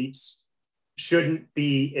athletes shouldn't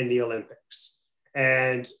be in the Olympics.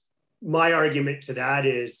 And my argument to that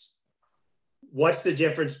is, what's the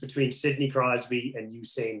difference between Sidney Crosby and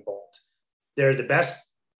Usain Bolt? They're the best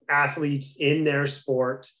athletes in their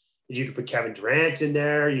sport. You could put Kevin Durant in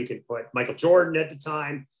there. You could put Michael Jordan at the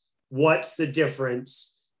time. What's the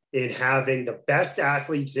difference in having the best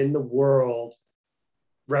athletes in the world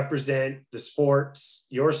represent the sports,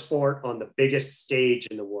 your sport, on the biggest stage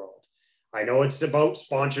in the world? I know it's about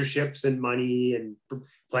sponsorships and money and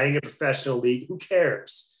playing a professional league. Who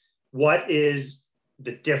cares? What is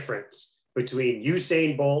the difference between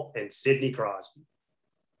Usain Bolt and Sidney Crosby?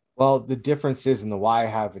 Well, the difference is, and the why I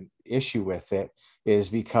have an issue with it is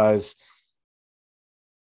because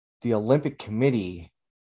the Olympic Committee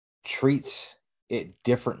treats it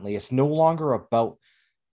differently. It's no longer about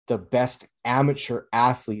the best amateur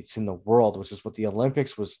athletes in the world, which is what the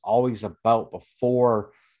Olympics was always about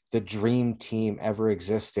before the dream team ever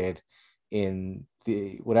existed in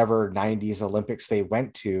the whatever 90s Olympics they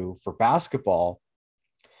went to for basketball.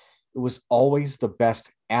 It was always the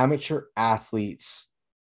best amateur athletes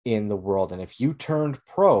in the world. And if you turned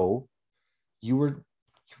pro, you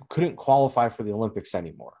couldn't qualify for the Olympics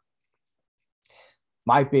anymore.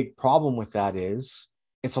 My big problem with that is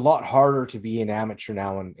it's a lot harder to be an amateur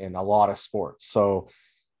now in a lot of sports. So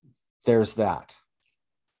there's that.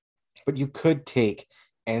 But you could take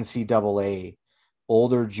NCAA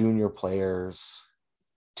older junior players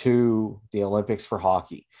to the Olympics for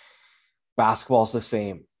hockey. Basketball's the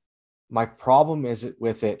same. My problem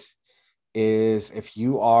with it is if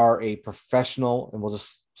you are a professional, and we'll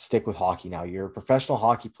just stick with hockey now, you're a professional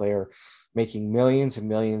hockey player making millions and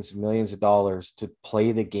millions and millions of dollars to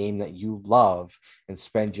play the game that you love and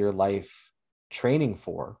spend your life training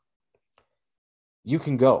for, you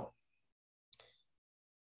can go.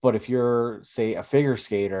 But if you're, say, a figure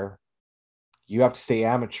skater, you have to stay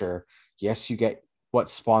amateur. Yes, you get what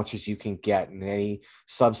sponsors you can get and any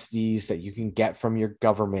subsidies that you can get from your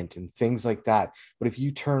government and things like that. But if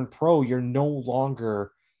you turn pro, you're no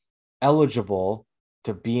longer eligible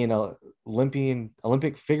to be an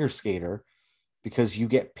Olympic figure skater because you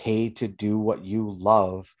get paid to do what you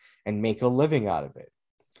love and make a living out of it.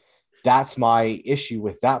 That's my issue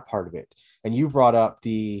with that part of it. And you brought up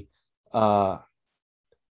the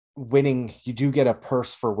winning, you do get a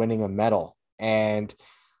purse for winning a medal. And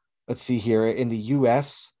let's see here, in the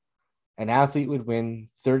US, an athlete would win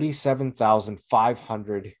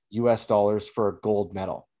 $37,500 US for a gold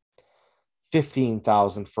medal,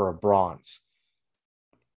 $15,000 for a bronze.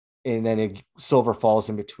 And then a silver falls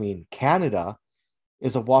in between. Canada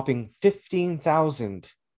is a whopping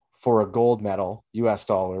 $15,000 for a gold medal, US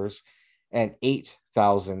dollars, and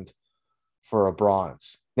 $8,000 for a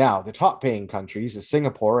bronze. Now, the top paying countries is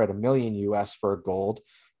Singapore at $1 million US for a gold,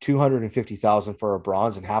 $250,000 for a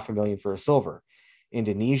bronze, and $500,000 for a silver.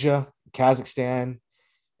 Indonesia, Kazakhstan,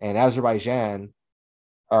 and Azerbaijan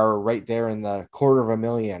are right there in the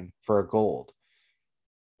 $250,000 for a gold.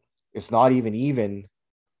 It's not even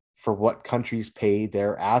for what countries pay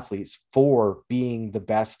their athletes for being the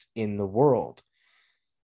best in the world.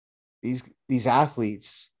 These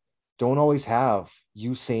athletes don't always have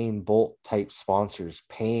Usain Bolt type sponsors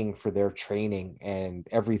paying for their training and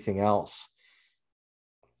everything else.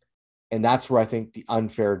 And that's where I think the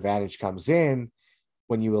unfair advantage comes in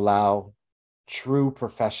when you allow true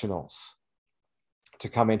professionals to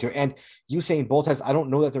come into it. And Usain Bolt I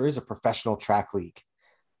don't know that there is a professional track league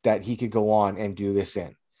that he could go on and do this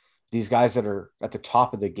in. These guys that are at the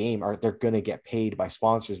top of the game they're going to get paid by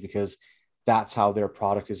sponsors because that's how their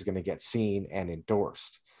product is going to get seen and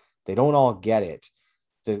endorsed. They don't all get it.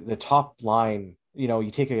 The top line,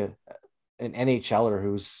 you take an an NHLer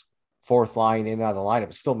who's fourth line in and out of the lineup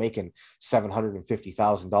is still making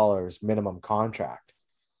 $750,000 minimum contract.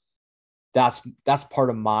 That's part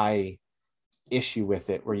of my issue with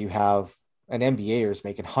it, where you have an NBAer is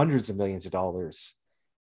making hundreds of millions of dollars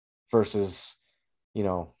versus,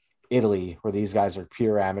 Italy, where these guys are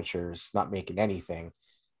pure amateurs, not making anything.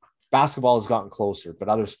 Basketball has gotten closer, but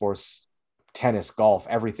other sports, tennis, golf,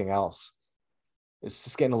 everything else, it's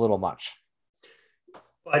just getting a little much.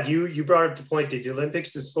 But you brought up the point that the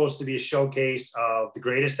Olympics is supposed to be a showcase of the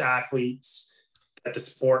greatest athletes that the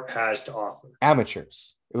sport has to offer.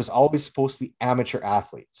 Amateurs. It was always supposed to be amateur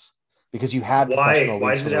athletes because you had professional leagues.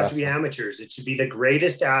 Why does it have to be amateurs? It should be the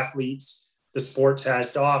greatest athletes the sport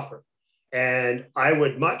has to offer. And I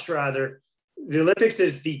would much rather, the Olympics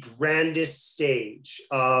is the grandest stage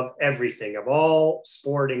of everything, of all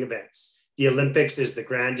sporting events. The Olympics is the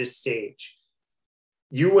grandest stage.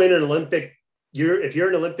 You win an Olympic, if you're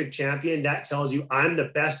an Olympic champion, that tells you I'm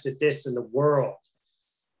the best at this in the world.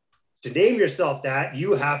 To name yourself that,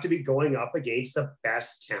 you have to be going up against the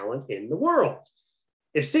best talent in the world.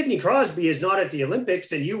 If Sidney Crosby is not at the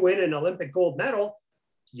Olympics and you win an Olympic gold medal,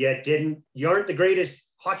 you aren't the greatest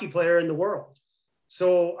hockey player in the world.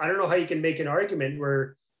 So I don't know how you can make an argument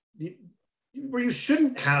where you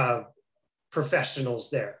shouldn't have professionals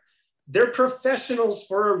there. They're professionals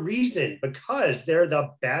for a reason, because they're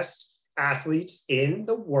the best athletes in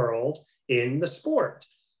the world in the sport.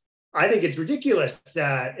 I think it's ridiculous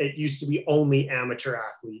that it used to be only amateur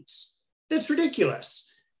athletes. That's ridiculous.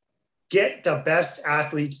 Get the best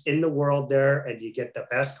athletes in the world there, and you get the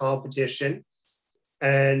best competition.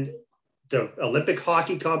 And the Olympic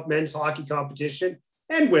hockey, men's hockey competition,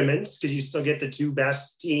 and women's, because you still get the two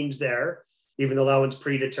best teams there, even though that one's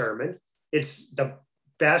predetermined. It's the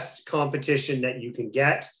best competition that you can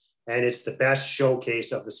get, and it's the best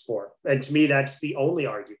showcase of the sport. And to me, that's the only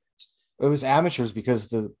argument. It was amateurs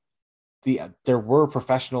because there were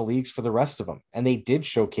professional leagues for the rest of them, and they did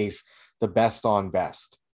showcase the best on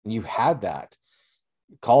best. And you had that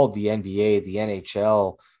called the NBA, the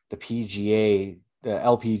NHL, the PGA, the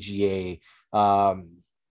LPGA,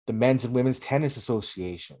 the men's and women's tennis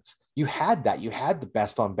associations. You had that. You had the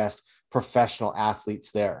best on best professional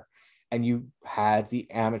athletes there, and you had the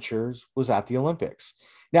amateurs was at the Olympics.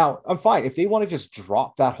 Now, I'm fine. If they want to just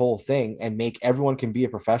drop that whole thing and make everyone can be a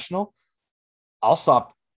professional, I'll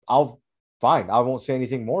stop. Fine. I won't say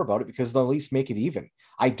anything more about it because they'll at least make it even.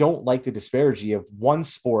 I don't like the disparity of one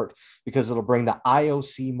sport because it'll bring the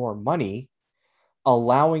IOC more money,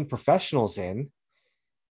 allowing professionals in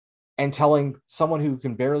and telling someone who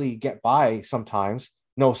can barely get by sometimes,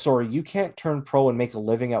 no, sorry, you can't turn pro and make a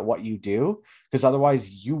living at what you do because otherwise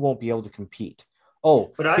you won't be able to compete.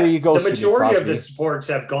 Oh, but here you go. The majority of the sports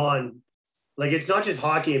have gone, like, it's not just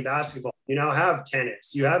hockey and basketball. You now have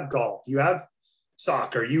tennis, you have golf, you have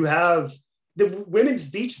soccer, you have the women's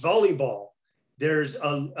beach volleyball. They're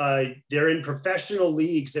in professional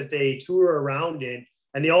leagues that they tour around in,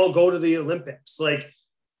 and they all go to the Olympics. Like,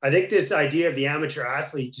 I think this idea of the amateur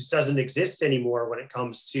athlete just doesn't exist anymore when it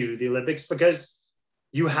comes to the Olympics, because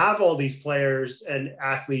you have all these players and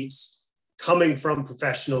athletes coming from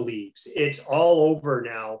professional leagues. It's all over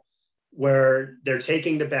now where they're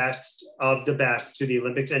taking the best of the best to the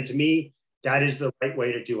Olympics. And to me, that is the right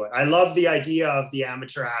way to do it. I love the idea of the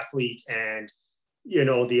amateur athlete and,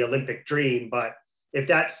 the Olympic dream, but if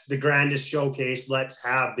that's the grandest showcase, let's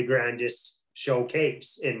have the grandest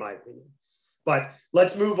showcase, in my opinion. But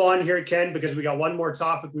let's move on here, Ken, because we got one more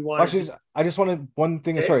topic we want. Actually, I just wanted one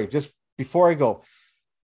thing. Okay. Sorry, just before I go,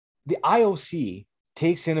 the IOC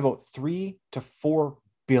takes in about 3 to 4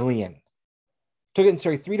 billion. 3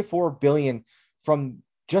 to 4 billion from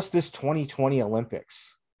just this 2020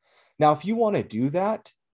 Olympics. Now, if you want to do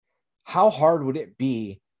that, how hard would it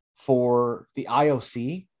be for the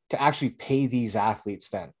IOC to actually pay these athletes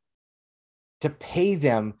then? To pay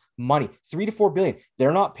them money, 3 to 4 billion.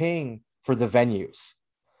 They're not paying for the venues.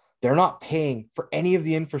 They're not paying for any of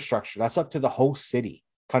the infrastructure. That's up to the host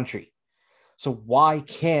country. So why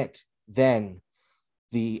can't then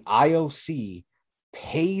the IOC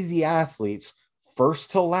pay the athletes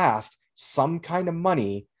first to last some kind of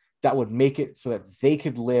money that would make it so that they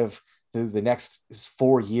could live through the next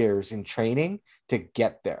 4 years in training to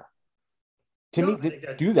get there? Do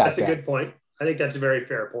that. That's a good point. I think that's a very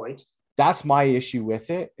fair point. That's my issue with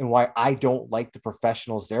it, and why I don't like the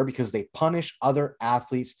professionals there, because they punish other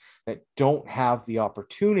athletes that don't have the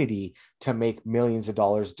opportunity to make millions of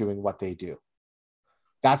dollars doing what they do.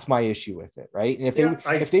 That's my issue with it, right? And if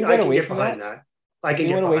they went away from that,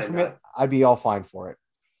 I'd be all fine for it.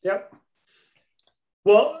 Yep.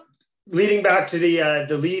 Well, leading back to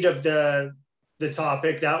the lead of the the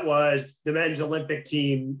topic. That was the men's Olympic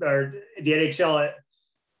team, or the NHL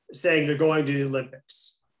saying they're going to the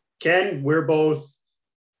Olympics. Ken, we're both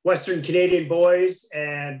Western Canadian boys,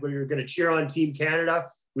 and we're going to cheer on Team Canada.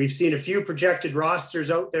 We've seen a few projected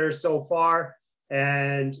rosters out there so far,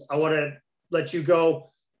 and I want to let you go.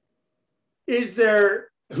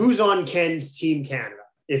 Who's on Ken's Team Canada?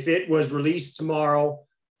 If it was released tomorrow,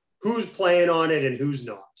 who's playing on it and who's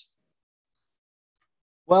not?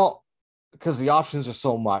 Well, because the options are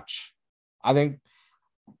so much, I think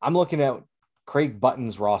I'm looking at Craig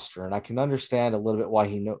Button's roster, and I can understand a little bit why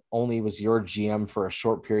he only was your GM for a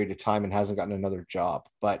short period of time and hasn't gotten another job.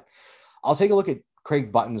 But I'll take a look at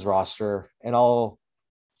Craig Button's roster, and I'll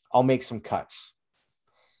make some cuts.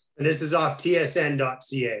 And this is off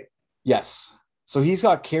tsn.ca. Yes. So he's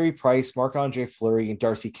got Carey Price, Marc-Andre Fleury, and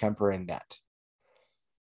Darcy Kemper in net.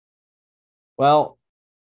 Well,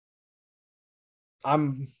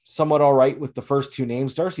 I'm somewhat all right with the first two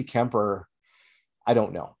names. Darcy Kemper, I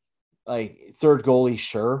don't know. Like, third goalie,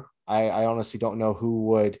 sure. I honestly don't know who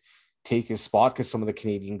would take his spot, because some of the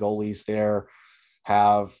Canadian goalies there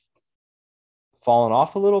have fallen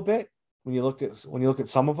off a little bit when you look at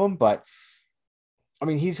some of them. But I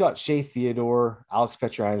mean, he's got Shea Theodore, Alex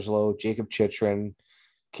Pietrangelo, Jacob Chychrun,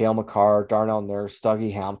 Cale Makar, Darnell Nurse,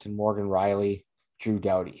 Dougie Hampton, Morgan Riley, Drew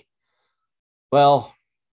Doughty. Well,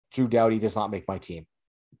 Drew Doughty does not make my team.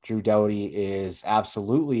 Drew Doughty is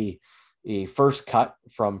absolutely a first cut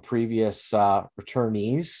from previous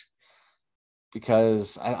returnees,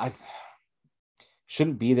 because I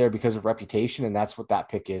shouldn't be there because of reputation, and that's what that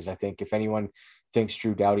pick is. I think if anyone thinks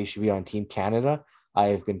Drew Doughty should be on Team Canada, I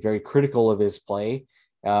have been very critical of his play.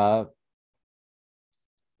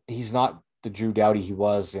 He's not the Drew Doughty he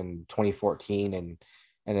was in 2014 and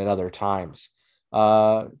in other times.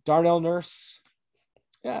 Darnell Nurse,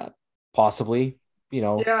 yeah, possibly.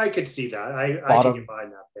 Yeah, I could see that. I can get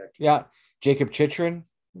behind that pick. Yeah, Jacob Chychrun.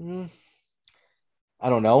 I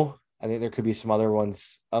don't know. I think there could be some other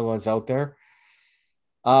ones out there.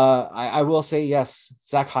 I will say, yes,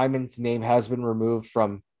 Zach Hyman's name has been removed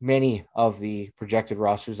from many of the projected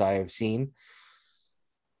rosters I have seen.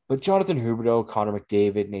 But Jonathan Huberdeau, Connor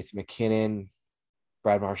McDavid, Nathan McKinnon,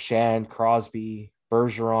 Brad Marchand, Crosby,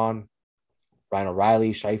 Bergeron, Ryan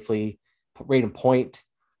O'Reilly, Scheifele, Braden Point.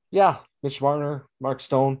 Yeah, Mitch Marner, Mark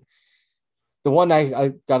Stone. The one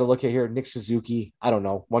I got to look at here, Nick Suzuki. I don't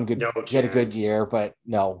know. He had a good year, but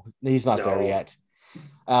no, he's not there yet.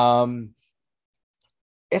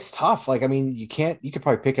 It's tough. Like, I mean, you could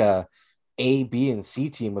probably pick a B, and C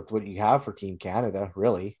team with what you have for Team Canada,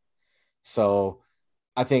 really. So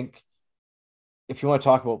I think if you want to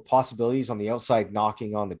talk about possibilities on the outside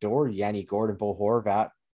knocking on the door, Yanni Gourde and Bo Horvat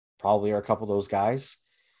probably are a couple of those guys.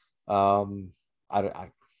 I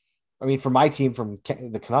mean, for my team from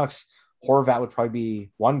the Canucks, Horvat would probably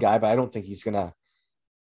be one guy, but I don't think he's gonna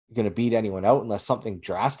beat anyone out unless something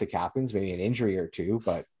drastic happens, maybe an injury or two.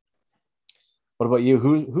 But what about you?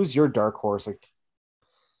 Who's your dark horse? Like,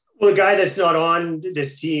 well, the guy that's not on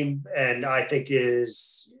this team, and I think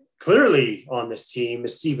is clearly on this team,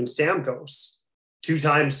 is Steven Stamkos,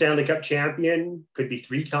 2-time Stanley Cup champion, could be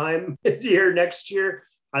 3-time here next year.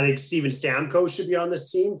 I think Steven Stamkos should be on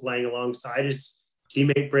this team, playing alongside his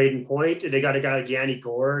teammate Braden Point. They got a guy like Yanni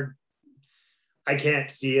Gourde. I can't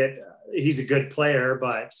see it. He's a good player,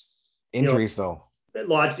 but injuries though.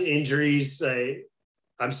 Lots of injuries.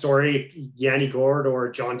 I'm sorry, Yanni Gourde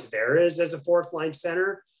or John Tavares as a fourth line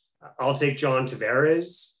center. I'll take John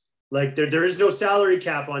Tavares. Like, there is no salary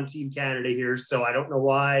cap on Team Canada here, so I don't know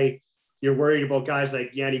why you're worried about guys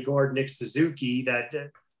like Yanni Gourde, Nick Suzuki.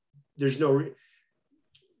 That there's no.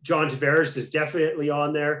 John Tavares is definitely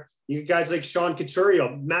on there. You got guys like Sean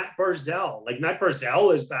Couturier, Matt Barzal. Like, Matt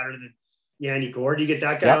Barzal is better than Yanni Gourde. You get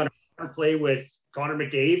that guy on a play with Connor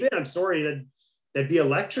McDavid. I'm sorry, that'd be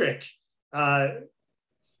electric.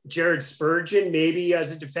 Jared Spurgeon, maybe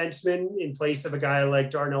as a defenseman in place of a guy like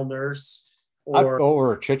Darnell Nurse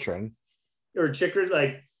or Chychrun.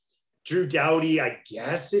 Like Drew Doughty, I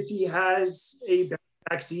guess, if he has a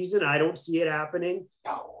back season. I don't see it happening.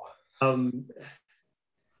 No.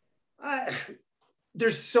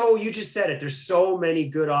 You just said it. There's so many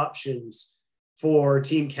good options for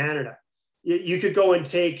Team Canada. You could go and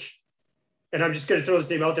take, and I'm just going to throw this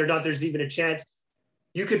name out there, not there's even a chance.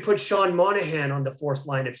 You could put Sean Monahan on the fourth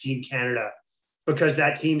line of Team Canada because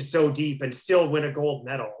that team's so deep and still win a gold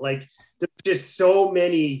medal. Like, there's just so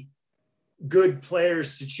many good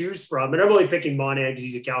players to choose from. And I'm only picking Monahan because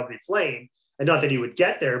he's a Calgary Flame, and not that he would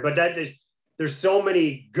get there, but there's so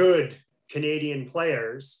many good Canadian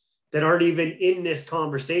players that aren't even in this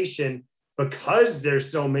conversation because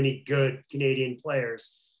there's so many good Canadian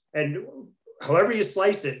players. And however you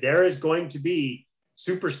slice it, there is going to be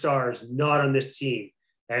superstars not on this team.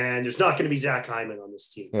 And there's not going to be Zach Hyman on this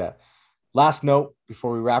team. Yeah. Last note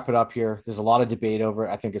before we wrap it up here. There's a lot of debate over it.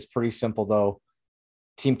 I think it's pretty simple, though.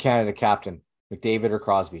 Team Canada captain, McDavid or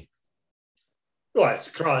Crosby? Well, it's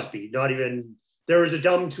Crosby. Not even – there was a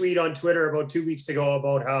dumb tweet on Twitter about 2 weeks ago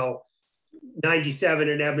about how 97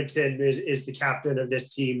 in Edmonton is the captain of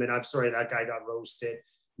this team. And I'm sorry that guy got roasted.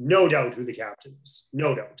 No doubt who the captain is.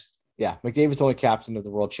 No doubt. Yeah, McDavid's only captain of the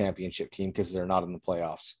World Championship team because they're not in the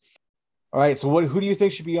playoffs. All right, so who do you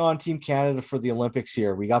think should be on Team Canada for the Olympics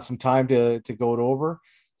here? We got some time to go it over.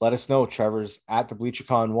 Let us know. Trevor's at the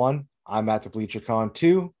BleacherCon 1. I'm at the BleacherCon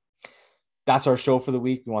 2. That's our show for the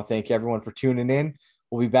week. We want to thank everyone for tuning in.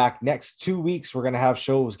 We'll be back next 2 weeks. We're going to have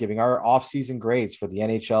shows giving our off-season grades for the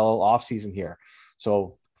NHL off-season here.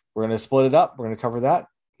 So we're going to split it up. We're going to cover that. I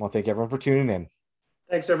want to thank everyone for tuning in.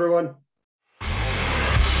 Thanks, everyone.